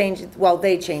 we Okay. change it, well,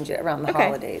 they change it around the Okay.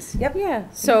 holidays. Yep. Yeah,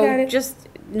 got so it. just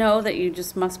know that you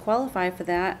just must qualify for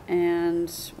that,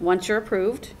 and once you're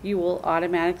approved, you will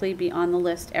automatically be on the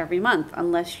list every month,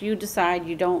 unless you decide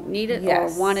you don't need it or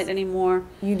Yes. want it anymore.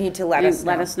 You need to let You us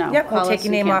know. let us know. Yep, we'll Call take us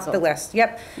your and name off cancel. the list.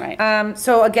 Yep. Right.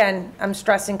 So again, I'm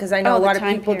stressing because I know Oh, a the lot of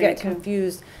time people get period, too.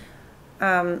 confused.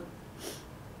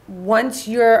 Once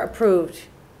you're approved,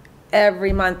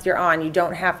 every month you're on. You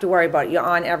don't have to worry about it. You're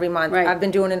on every month. Right. I've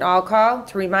been doing an all-call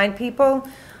to remind people.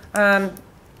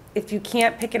 If you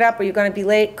can't pick it up or you're going to be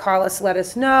late, call us, let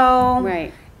us know.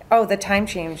 Right. Oh, the time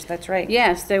changed, that's right.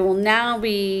 Yes, there will now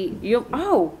be,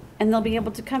 and they'll be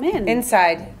able to come in.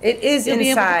 Inside. It is You'll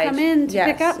inside. be able to come in to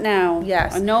Yes. pick up now.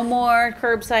 Yes. No more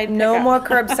curbside No pickup. more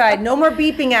curbside, no more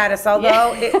beeping at us,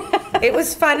 although it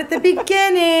was fun at the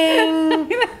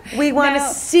beginning. We want to Now-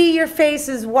 see your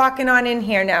faces walking on in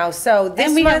here now, so this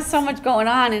And we month. have so much going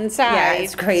on inside. Yeah,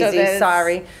 it's crazy, so that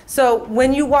sorry. So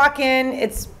when you walk in,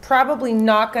 it's probably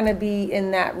not gonna be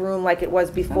in that room like it was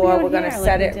before. out We're gonna here like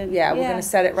set we it, did. yeah, we're Yeah. gonna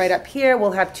set it right up here.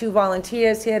 We'll have 2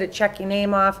 volunteers here to check your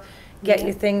name off, get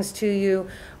your things to you.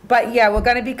 But yeah, we're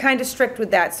gonna be kind of strict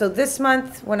with that. So this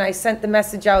month, when I sent the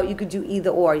message out, you could do either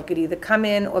or. You could either come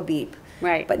in or beep.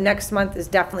 Right. But next month is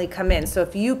definitely come in. So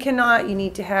if you cannot, you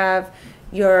need to have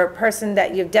your person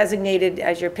that you've designated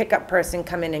as your pickup person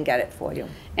come in and get it for you.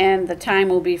 And the time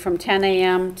will be from 10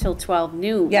 a.m. till 12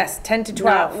 noon. Yes, 10 to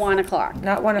 12. Not 1 o'clock.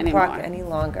 Not 1 o'clock anymore. any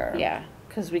longer. Yeah,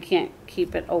 because we can't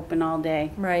keep it open all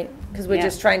day. Right, because we're Yeah.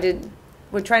 just trying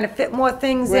to fit more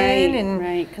things in and.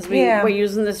 Right, because yeah. we're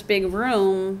using this big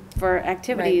room for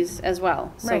activities as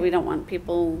well. So Right. we don't want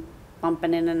people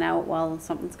bumping in and out while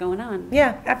something's going on.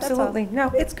 Yeah, absolutely.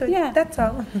 No, it's good. Yeah. That's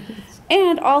all.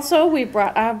 And also, we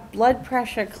brought our blood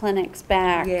pressure clinics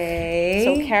back. Yay.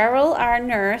 So Carol, our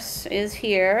nurse, is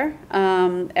here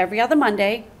every other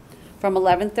Monday from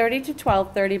 11:30 to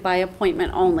 12:30 by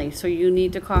appointment only. So you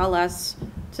need to call us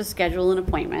to schedule an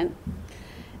appointment.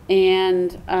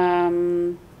 And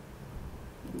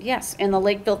yes, and the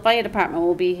Lakeville Fire Department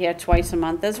will be here twice a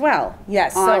month as well.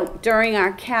 Yes, During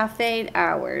our cafe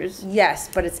hours. Yes,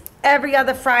 but it's every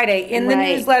other Friday. In the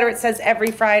Right. newsletter, it says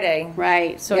every Friday.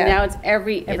 Right, so Yeah. now it's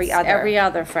every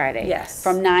other Friday. Yes.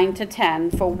 From 9 to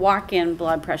 10 for walk-in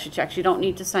blood pressure checks. You don't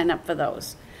need to sign up for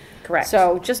those. Correct.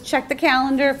 So just check the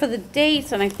calendar for the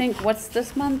dates, and I think what's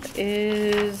this month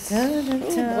is, oh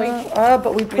boy. Oh,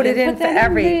 but we put it didn't in put for that in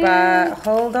every, there. but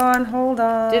hold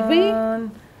on. Did we?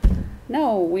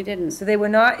 No, we didn't. So they were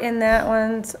not in that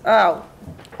one's, oh,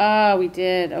 Oh, we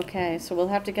did, okay, so we'll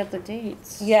have to get the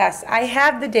dates. yes, I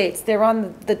have the dates. They're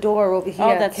on the door over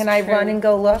here. that's Can I true. run and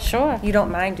go look? Sure. You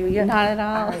don't mind, do you? Not at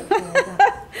all.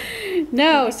 right.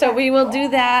 No, so we will do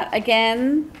that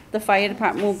again. The fire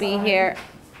department will be here,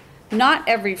 not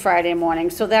every Friday morning,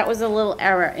 so that was a little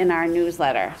error in our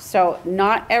newsletter. So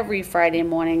not every Friday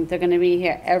morning, they're gonna be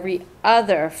here every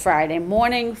other Friday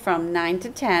morning from 9 to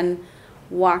 10,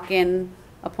 walk-in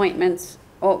appointments,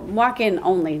 or walk-in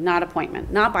only, not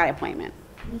appointment, not by appointment.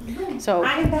 So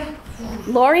I'm back.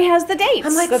 Lori has the dates.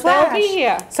 I'm like so they'll Flash. be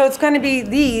here. So it's going to be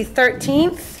the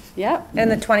 13th Yep,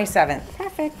 and the 27th.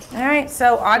 perfect. All right,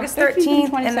 so August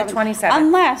 13th and the 27th.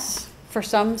 Unless, for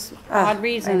some odd I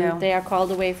reason, know. they are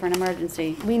called away for an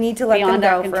emergency. We need to let them Beyond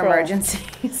our go for control.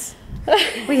 emergencies.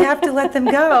 We have to let them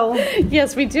go.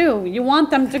 Yes, we do. You want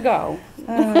them to go for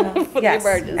the Yes,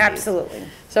 emergencies. absolutely.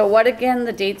 So what again,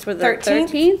 the dates were the 13th?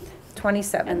 13th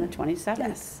 27th. and the 27th?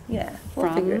 Yes, yeah,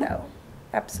 we'll figure it From out.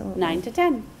 Absolutely. 9 to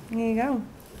 10. There you go.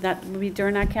 That will be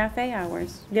during our cafe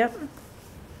hours. Yep.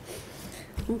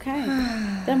 Okay.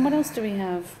 Then what else do we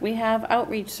have? We have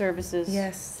outreach services.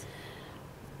 Yes.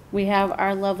 We have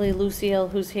our lovely Lucille,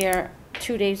 who's here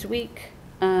 2 days a week,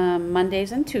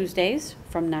 Mondays and Tuesdays,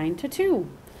 from 9 to 2,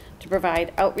 to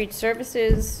provide outreach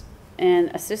services and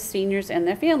assist seniors and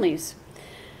their families.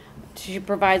 She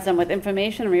provides them with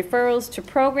information and referrals to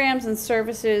programs and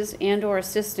services and/or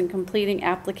assist in completing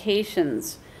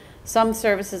applications. Some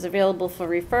services available for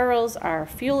referrals are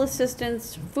fuel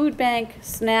assistance, food bank,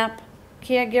 SNAP,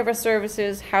 caregiver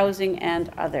services, housing, and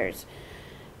others.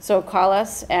 So call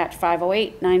us at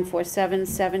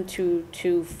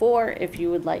 508-947-7224 if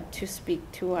you would like to speak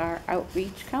to our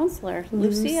outreach counselor,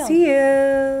 Lucille.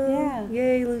 Yeah.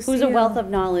 Yay, Lucille. Who's a wealth of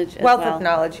knowledge as Wealth well. of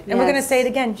knowledge. And we're going to Yes. say it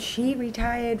again. She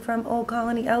retired from Old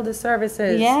Colony Elder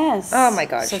Services. Yes. Oh my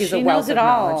God, So she's she a wealth knows it of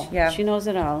all. knowledge. Yeah. She knows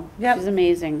it all. Yep. She's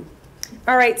amazing.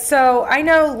 All right, so I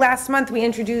know last month we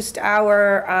introduced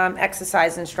our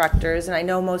exercise instructors, and I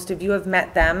know most of you have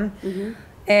met them. Mm-hmm.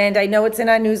 And I know it's in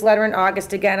our newsletter in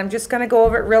August again. I'm just going to go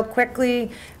over it real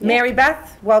quickly. Mary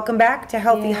Beth, welcome back to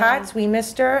Healthy Yeah. Hearts. We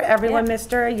missed her. Everyone Yeah.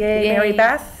 missed her. Yay, Mary Yay.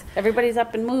 Beth. Everybody's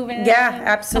up and moving. Yeah,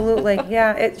 absolutely.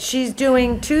 Yeah, she's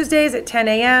doing Tuesdays at 10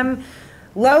 a.m.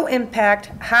 Low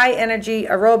impact, high energy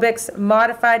aerobics,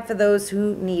 modified for those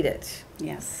who need it.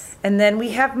 Yes. And then we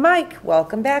have Mike.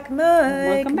 Welcome back, Mike.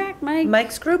 Welcome back, Mike.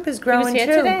 Mike's group is growing here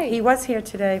too. today. He was here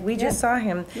today. We just saw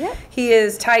him. Yep. He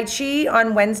is Tai Chi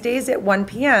on Wednesdays at 1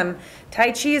 p.m.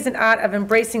 Tai Chi is an art of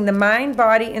embracing the mind,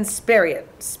 body, and spirit.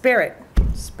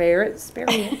 Spare it.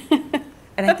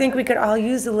 And I think we could all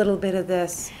use a little bit of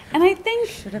this. And I think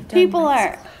Should have done people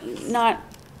this are not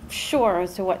sure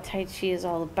as to what Tai Chi is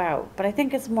all about, but I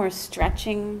think it's more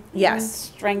stretching and Yes.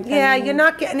 strengthening. Yeah, you're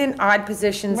not getting in odd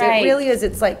positions. Right. It really is.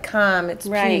 It's like calm. It's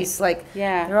Right. peace. Like,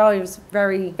 Yeah. they're always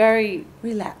very Very,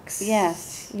 relaxed.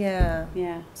 yes. Yeah.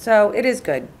 Yeah. So it is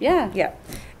good. Yeah. Yeah.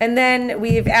 And then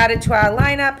we've added to our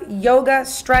lineup yoga,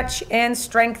 stretch, and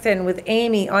strengthen with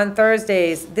Amy on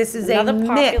Thursdays. This is Another a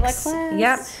popular mix. class.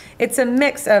 Yep. It's a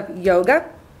mix of yoga,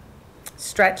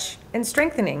 stretch, and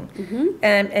strengthening.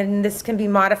 And this can be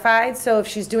modified. So if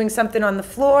she's doing something on the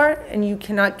floor and you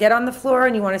cannot get on the floor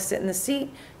and you want to sit in the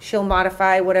seat, she'll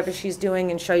modify whatever she's doing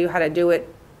and show you how to do it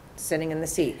sitting in the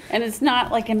seat. And it's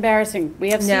not like embarrassing. We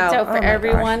have seats No. out Oh for my gosh.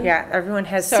 everyone. Yeah, everyone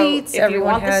has So seats. if you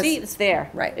Everyone want the has, seat, it's there.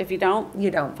 Right. If you don't,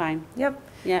 you don't. fine. Yep.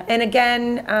 Yeah. And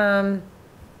again,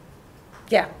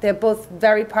 yeah, they're both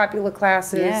very popular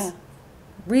classes. Yeah.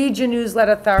 Read your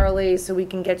newsletter thoroughly so we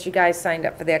can get you guys signed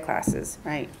up for their classes.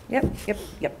 Right. Yep.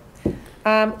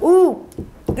 Ooh,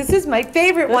 this is my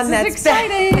favorite one. is That's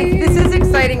exciting. This is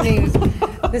exciting news.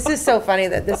 This is so funny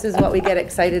that this is what we get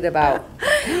excited about.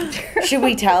 Should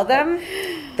we tell them?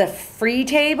 The free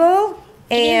table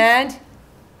and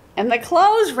And the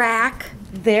clothes rack.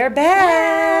 they're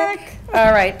back.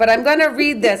 All right, but I'm going to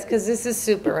read this because this is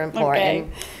super important. Okay.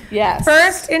 Yes.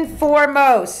 First and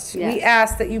foremost, Yes. we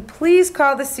ask that you please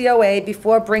call the COA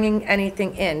before bringing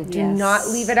anything in. Do Yes. not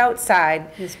leave it outside.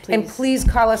 Yes, And please. please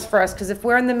call us first, because if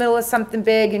we're in the middle of something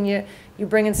big and you're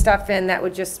bringing stuff in, that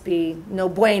would just be no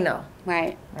bueno,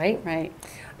 Right. right? Right.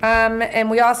 And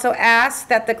we also ask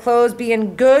that the clothes be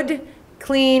in good,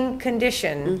 clean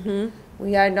condition. Mm-hmm.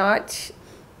 We are not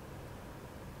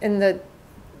in the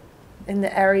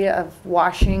area of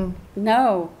washing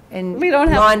No. and We don't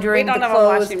have- laundering we don't the have a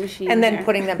clothes washing machine and then here.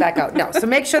 putting them back out. No, so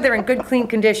make sure they're in good, clean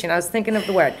condition. I was thinking of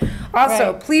the word.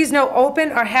 Also, Right. please no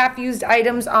open or half-used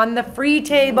items on the free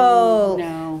table.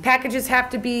 No. Packages have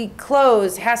to be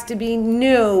closed, has to be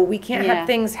new. We can't Yeah. have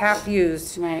things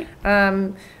half-used. Right.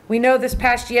 We know this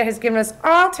past year has given us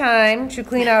all time to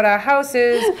clean out our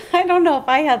houses. I don't know if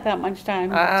I had that much time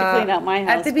to clean out my house.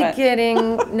 At the but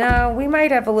beginning, no, we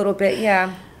might have a little bit, yeah.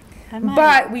 I might.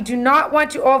 But we do not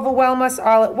want to overwhelm us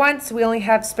all at once. We only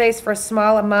have space for a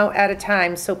small amount at a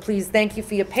time. So please, thank you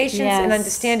for your patience and Yes.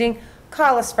 understanding.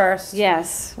 Call us first.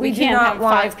 Yes. We We do can't not have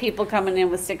want- 5 people coming in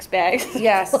with 6 bags.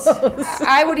 Yes.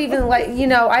 I would even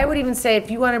I would even say if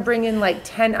you want to bring in like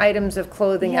 10 items of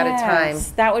clothing at a time.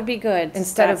 Yes, that would be good.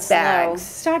 Instead of Start slow. bags.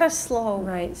 Start us slow.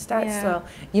 Right, start Yeah. slow.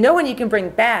 You know when you can bring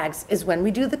bags is when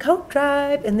we do the coat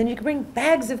drive, and then you can bring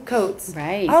bags of coats.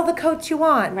 Right. All the coats you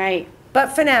want. Right.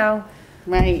 But for now,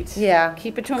 Right. yeah.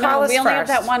 Keep it to a Call minimum. us We only have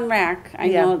that first. one rack. I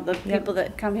Yeah. know the Yep. people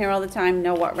that come here all the time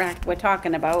know what rack we're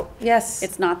talking about. Yes.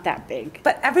 It's not that big.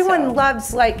 But everyone So-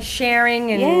 loves like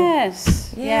sharing and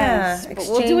Yes. Yeah, Yes. But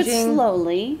we'll do it exchanging.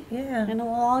 slowly. Yeah. And it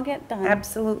will all get done.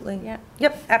 Absolutely. Yeah.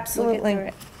 Yep, We'll get absolutely. through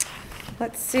it.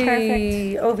 Let's see.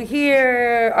 Perfect. Over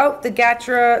here. Oh, the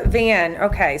Gatra van.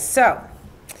 Okay, so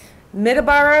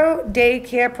Middleborough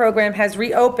Daycare Program has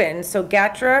reopened, so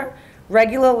Gatra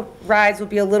regular rides will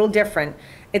be a little different.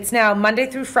 It's now Monday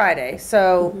through Friday,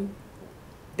 so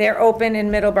they're open in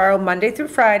Middleborough Monday through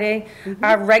Friday.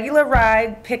 Our regular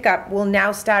ride pickup will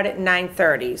now start at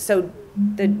 9:30. So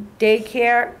the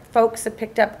daycare folks that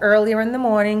picked up earlier in the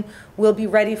morning will be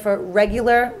ready for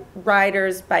regular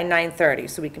riders by 9:30.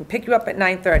 So we can pick you up at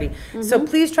 9:30. So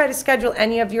please try to schedule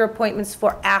any of your appointments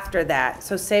for after that.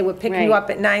 So say we're picking you Right. up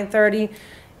at 9:30.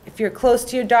 If you're close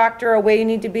to your doctor or where you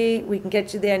need to be, we can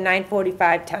get you there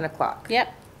 9:45, 10 o'clock. Yep.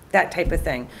 That type of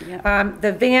thing. Yep.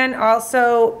 The van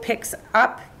also picks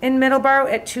up in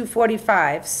Middleborough at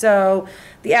 2:45. So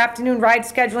the afternoon ride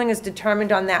scheduling is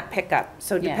determined on that pickup.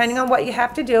 So depending Yes. on what you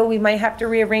have to do, we might have to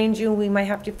rearrange you, we might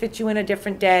have to fit you in a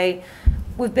different day.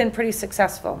 We've been pretty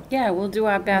successful. Yeah, we'll do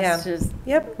our best Yeah. to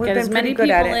Yep, we've get been as many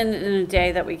pretty good people at it. in a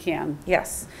day that we can.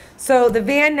 Yes. So the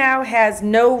van now has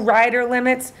no rider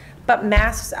limits, but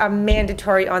masks are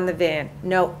mandatory on the van.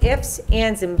 No ifs,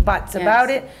 ands, and buts about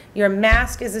Yes. it. Your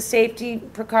mask is a safety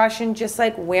precaution, just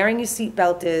like wearing your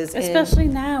seatbelt is. and- Especially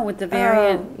now with the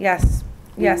variant. Oh, yes,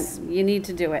 yes, You need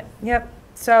to do it. yep.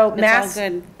 So masks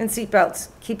good. and seatbelts,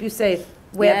 keep you safe.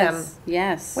 Wear them. Yes,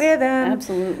 yes. Wear them.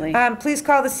 Absolutely. Please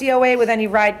call the COA with any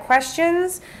ride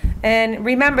questions. And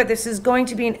remember, this is going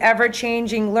to be an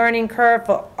ever-changing learning curve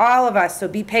for all of us, so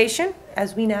be patient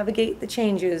as we navigate the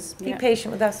changes. Be Yeah.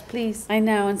 patient with us, please. I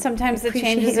know, and sometimes the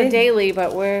changes Appreciate are it. daily,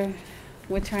 but we're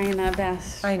trying our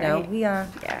best. I know, right? we are.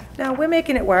 Yeah. No, we're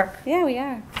making it work. Yeah, we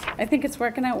are. I think it's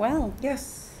working out well.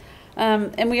 Yes.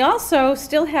 And we also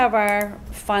still have our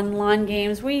fun lawn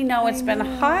games. We know it's been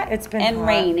hot and hot.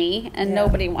 rainy, and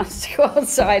nobody wants to go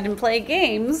outside and play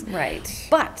games. Right.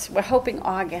 But we're hoping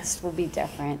August will be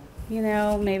different. You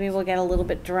know, maybe we'll get a little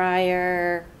bit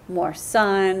drier, more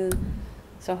sun.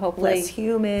 So hopefully. Less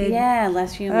humid. Yeah,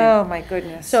 less humid. Oh, my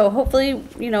goodness. So hopefully,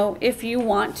 you know, if you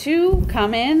want to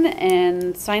come in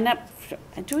and sign up.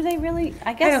 Do they really?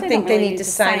 I guess I don't think they really need to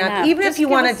sign up. Even Just if you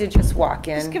give wanted us- to just walk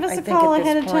in. Just give us I a think call at this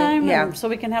ahead of point, time, Yeah. so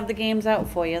we can have the games out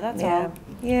for you. That's Yeah. all.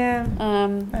 Yeah.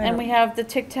 And we have the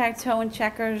tic-tac-toe and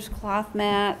checkers cloth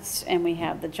mats, and we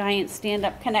have the giant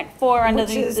stand-up Connect Four under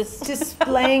Which is this,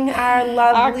 displaying our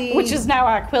lovely. which is now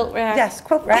our quilt rack. Yes,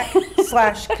 quilt rack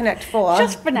 / Connect 4.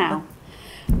 Just for now.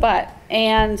 But,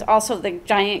 and also the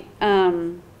giant,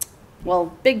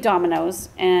 big dominoes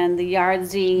and the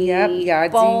Yahtzee, Yep,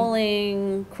 Yahtzee.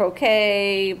 bowling,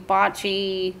 croquet,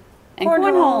 bocce, and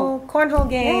cornhole. Cornhole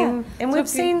game. Yeah. And So we've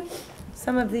if you- seen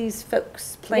some of these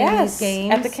folks playing Yes, these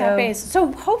games. at the cafes.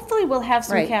 So hopefully we'll have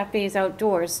some Right. cafes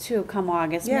outdoors too come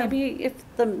August. Yeah. Maybe if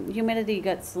the humidity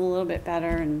gets a little bit better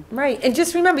and. Right, and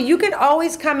just remember, you can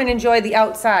always come and enjoy the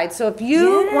outside. So if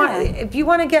you Yeah.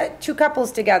 want to get 2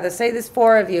 couples together, say there's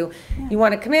 4 of you, you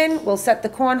want to come in, we'll set the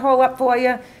cornhole up for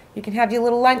you. You can have your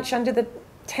little lunch under the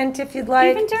tent if you'd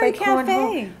like. Even during play cornhole.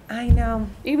 cafe. I know.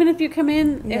 Even if you come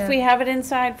in, Yeah. if we have it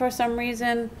inside for some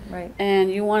reason, Right. and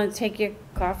you want to take your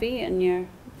coffee and your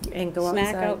And go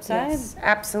snack outside. outside, Yes,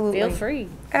 absolutely. feel free.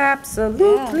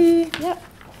 Absolutely. Yep.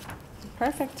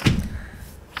 Perfect.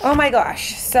 Oh my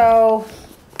gosh, so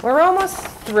we're almost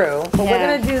through, but we're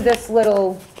Yeah. gonna do this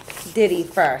little ditty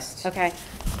first. Okay.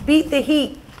 Beat the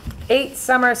heat, 8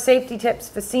 summer safety tips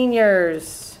for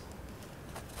seniors.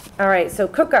 All right, so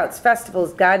cookouts,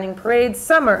 festivals, gardening parades.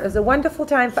 Summer is a wonderful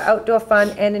time for outdoor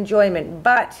fun and enjoyment,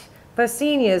 but for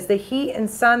seniors, the heat and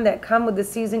sun that come with the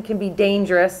season can be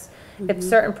dangerous if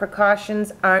certain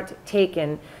precautions aren't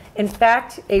taken. In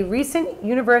fact, a recent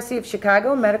University of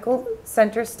Chicago Medical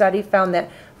Center study found that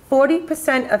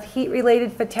 40% of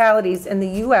heat-related fatalities in the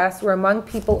U.S. were among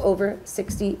people over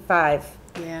 65.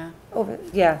 Yeah.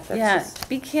 That's Yeah. just,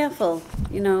 Be careful.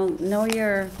 Know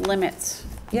your limits.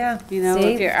 yeah. If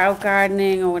See? you're out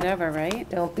gardening or whatever, right?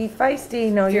 Don't be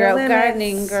feisty, know If you're your out limits.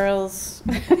 gardening, girls.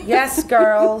 Yes,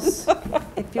 girls,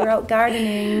 if you're out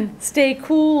gardening. Stay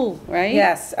cool, right?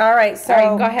 Yes, all right, so. All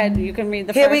right, go ahead. You can read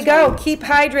the Here first we go, one. keep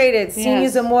hydrated.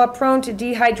 Seniors Yes. are more prone to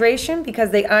dehydration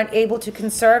because they aren't able to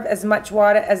conserve as much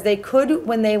water as they could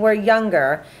when they were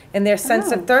younger, and their sense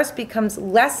Oh. of thirst becomes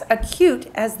less acute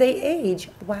as they age.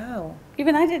 Wow,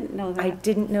 Even I didn't know that. I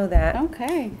didn't know that.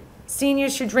 Okay.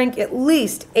 Seniors should drink at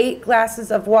least 8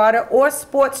 glasses of water or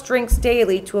sports drinks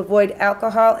daily to avoid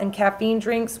alcohol and caffeine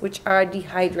drinks, which are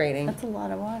dehydrating. That's a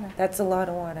lot of water. That's a lot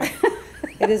of water.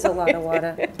 It is a lot of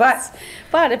water.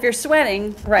 But, if you're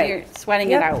sweating, Right. you're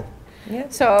sweating Yep. it out. yeah,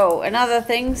 So another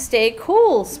thing, stay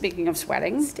cool. Speaking of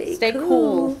sweating, Stay cool.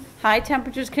 cool. High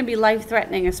temperatures can be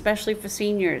life-threatening, especially for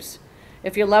seniors.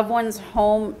 If your loved one's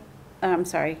home,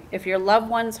 if your loved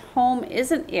one's home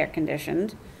isn't air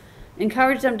conditioned,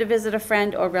 encourage them to visit a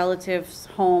friend or relative's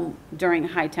home during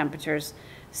high temperatures.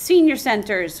 Senior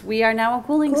centers, we are now a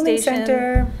cooling station.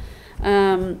 center.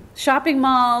 Shopping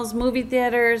malls, movie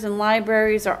theaters, and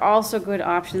libraries are also good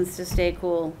options to stay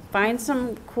cool. Find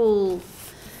some cool,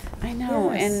 I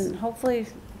know, Yes. and hopefully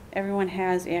everyone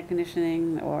has air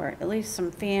conditioning or at least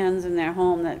some fans in their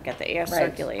home that get the air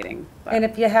circulating. But And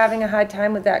if you're having a hard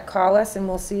time with that, call us and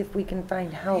we'll see if we can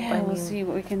find help. yeah, I we'll mean, see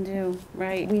what we can do,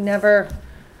 right? we never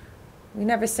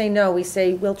say no. We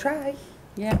say, we'll try.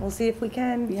 Yeah, We'll see if we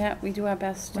can. yeah, we do our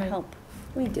best to Right. help.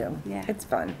 We do. Yeah. It's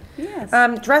fun. Yes.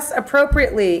 Dress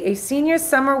appropriately. A senior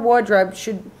summer wardrobe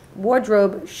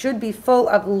should be full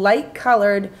of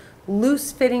light-colored,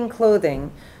 loose-fitting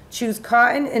clothing. Choose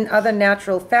cotton and other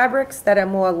natural fabrics that are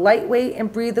more lightweight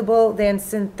and breathable than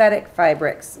synthetic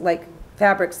fabrics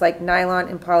like nylon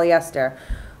and polyester.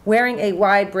 Wearing a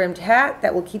wide-brimmed hat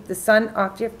that will keep the sun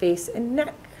off your face and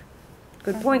neck.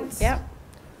 Good points. Yep.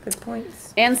 Good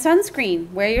points. And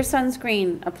sunscreen, wear your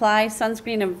sunscreen. Apply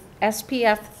sunscreen of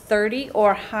SPF 30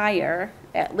 or higher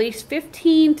at least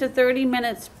 15 to 30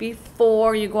 minutes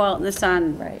before you go out in the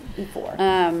sun. Right, before.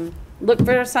 Look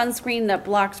for a sunscreen that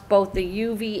blocks both the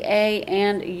UVA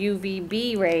and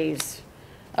UVB rays.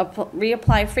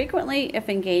 Reapply frequently if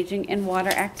engaging in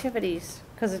water activities,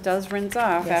 because it does rinse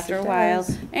off Yes, after it a while.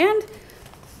 does. And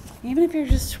even if you're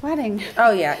just sweating,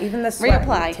 Oh, yeah, even the sweat,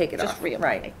 Reapply. take it Just off. reapply.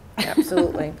 Right,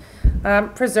 absolutely.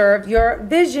 Preserve your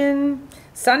vision.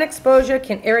 Sun exposure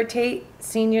can irritate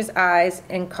seniors' eyes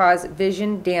and cause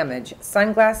vision damage.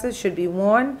 Sunglasses should be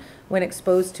worn when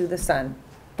exposed to the sun.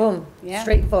 Boom. Yeah.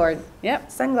 Straightforward. Yep.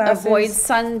 Sunglasses. Avoid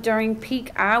sun during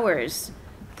peak hours.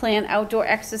 Plan outdoor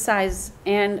exercise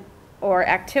and or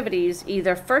activities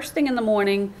either first thing in the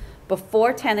morning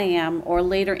before 10 a.m. or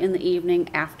later in the evening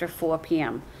after 4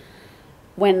 p.m.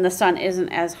 when the sun isn't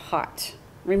as hot.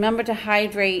 Remember to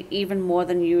hydrate even more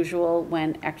than usual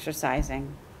when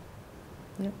exercising.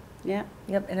 Yep. Yeah.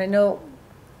 Yep. And I know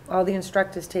all the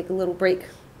instructors take a little break.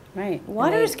 Right.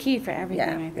 Water is key for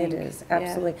everything, Yeah, I think. it is.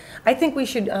 Absolutely. I think we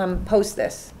should post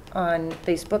this on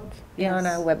Facebook and on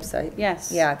Yes. our website.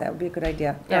 Yes. Yeah, that would be a good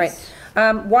idea. Yes.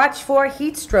 All right. Watch for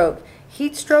heat stroke.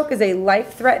 Heat stroke is a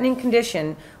life-threatening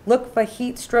condition. Look for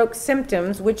heat stroke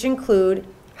symptoms, which include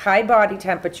high body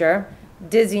temperature,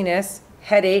 dizziness,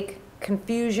 headache,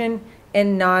 confusion,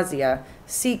 and nausea.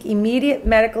 Seek immediate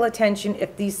medical attention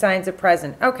if these signs are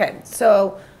present. Okay,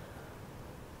 so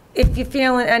if you're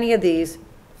feeling any of these,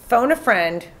 phone a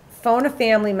friend, phone a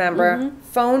family member,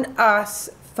 phone us,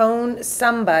 phone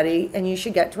somebody, and you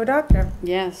should get to a doctor.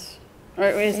 Yes. Or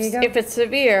you go. if it's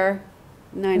severe,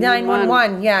 911.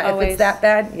 911, yeah, if Always. it's that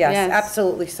bad, yes, Yes.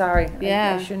 absolutely, sorry.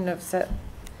 Yeah. I shouldn't have said.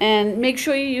 And make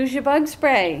sure you use your bug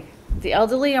spray. The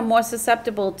elderly are more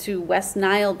susceptible to West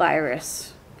Nile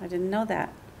virus. I didn't know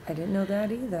that. I didn't know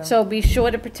that either. So be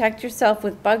sure to protect yourself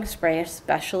with bug spray,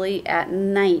 especially at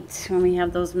night when we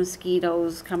have those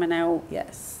mosquitoes coming out.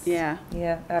 Yes. Yeah.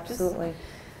 Yeah, absolutely.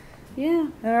 Yeah.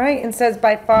 All right, and says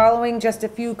by following just a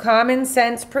few common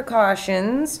sense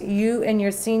precautions, you and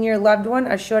your senior loved one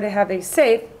are sure to have a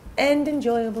safe and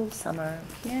enjoyable summer.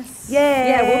 Yes. Yay.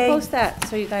 Yeah, we'll post that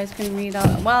so you guys can read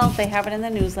all. Well, they have it in the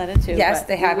newsletter too. Yes, but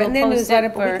they have we it in will their post newsletter,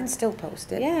 it but we for- can still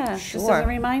post it. Yeah, just as Sure. a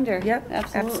reminder. Yep,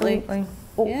 Absolutely. absolutely.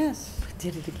 Oh, Yes.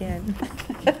 did it again.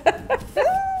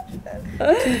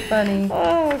 Too funny.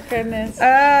 Oh, goodness.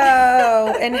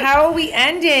 Oh, and how are we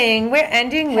ending? We're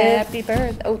ending with Happy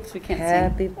birthday. Oops, we can't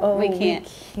happy. sing. Oh, we can't.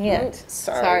 can't.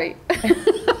 Sorry.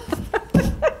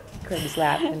 Craig's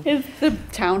laughing. It's the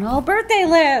town hall birthday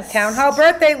list. Town hall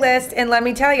birthday list, and let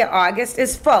me tell you, August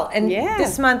is full. And Yeah.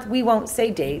 this month we won't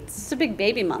say dates. It's a big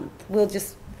baby month. We'll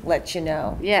just let you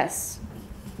know. Yes.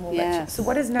 We'll let you- Yes. So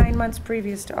what is 9 months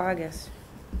previous to August?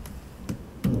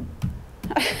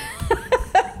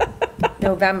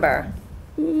 November.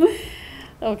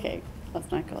 Okay,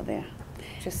 let's not go there.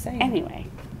 Just saying. Anyway,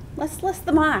 let's list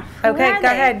them off. Who Okay, are go they?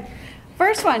 ahead.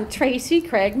 First one, Tracy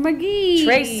Craig McGee.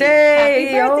 Tracy, Happy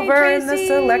birthday, over in the Tracy.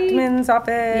 selectman's office.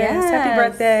 Yes. Happy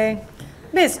birthday.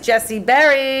 Miss Jessie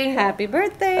Berry, Happy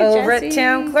birthday, over Jessie. at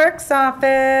town clerk's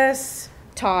office.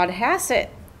 Todd Hassett.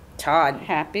 Todd,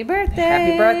 Happy birthday.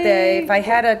 happy birthday. If I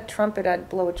had a trumpet, I'd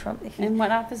blow a trumpet. And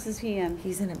what office is he in?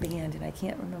 He's in a band, and I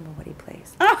can't remember what he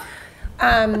plays. Oh,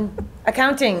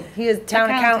 Accounting. He is town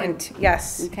Accountant. accountant.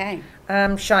 Yes. okay.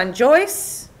 Sean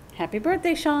Joyce, Happy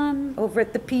birthday, Sean. over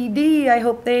at the PD. I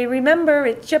hope they remember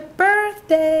it's your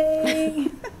birthday.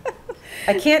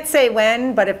 I can't say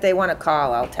when, but if they want to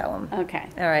call, I'll tell them. Okay.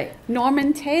 All right.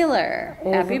 Norman Taylor.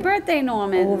 Happy birthday,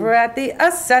 Norman. Over at the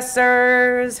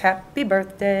assessors. Happy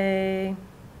birthday.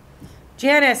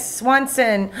 Janice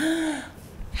Swanson.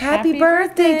 Happy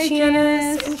birthday, Janice.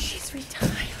 Janice. And she's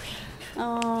retiring.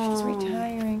 Oh. She's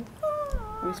retiring.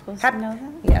 Are we supposed Hap- to know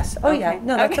that? Yes. Oh, yeah. Okay.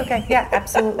 No, that's okay. Yeah,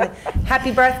 absolutely.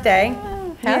 Happy birthday.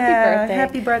 Happy Yeah, birthday.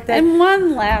 Happy birthday. And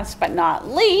one last but not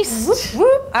least,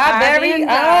 Whoop, our Our very van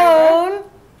driver. own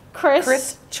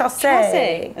Chris Chaussee.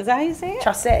 Chaussee. Is that how you say it?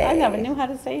 Chaussee. I never knew how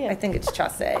to say I it. think it's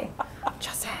Chaussee.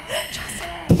 Chaussee.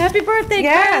 Happy birthday,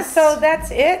 Yeah, Chris. so that's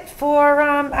it for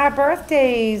our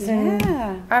birthdays and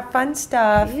Yeah. our fun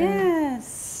stuff. and-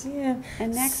 Yes. yeah.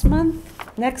 And next month,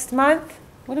 Next month,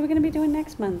 what are we going to be doing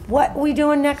next month? what are we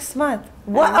doing next month?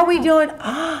 What are we doing?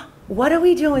 What are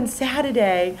we doing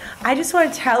Saturday? I just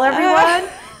want to tell everyone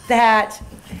that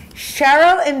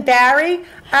Cheryl and Barry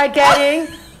are getting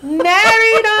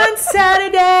married on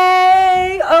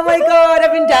Saturday. Oh my God,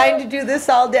 I've been dying to do this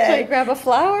all Should I day. grab a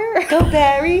flower? Go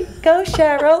Barry, go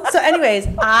Cheryl. So anyways,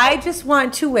 I just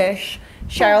want to wish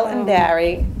Cheryl and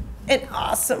Barry an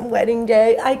awesome wedding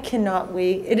day. I cannot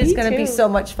wait. It is Me going to be too. so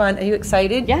much fun. Are you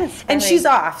excited? Yes, And very. she's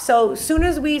off. So soon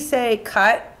as we say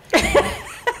cut,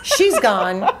 she's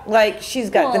gone. Like she's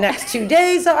got the Well. next 2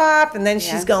 days off, and then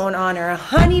she's Yes. going on her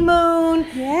honeymoon.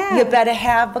 Yeah. You better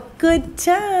have a good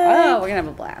time. Oh, we're going to have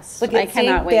a blast. Look I at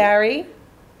cannot wait. Barry,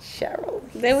 Cheryl.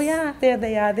 There we are. There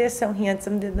they are. They're so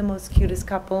handsome. They're the most cutest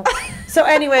couple. So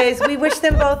anyways, we wish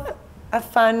them both a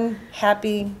fun,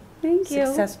 happy, Thank you.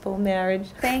 successful marriage.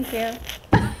 Thank you.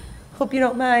 Hope you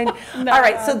don't mind. No. All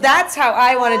right, so that's how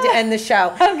I wanted to end the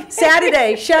show. Okay.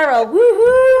 Saturday, Cheryl,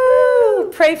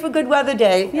 woohoo! Pray for good weather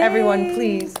day, everyone, Yay.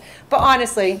 please. But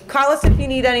honestly, call us if you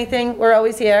need anything. We're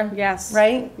always here. Yes.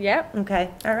 Right? Yep.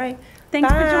 Okay. All right. Thanks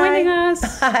for Bye. joining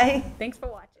us. Bye. Thanks for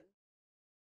watching.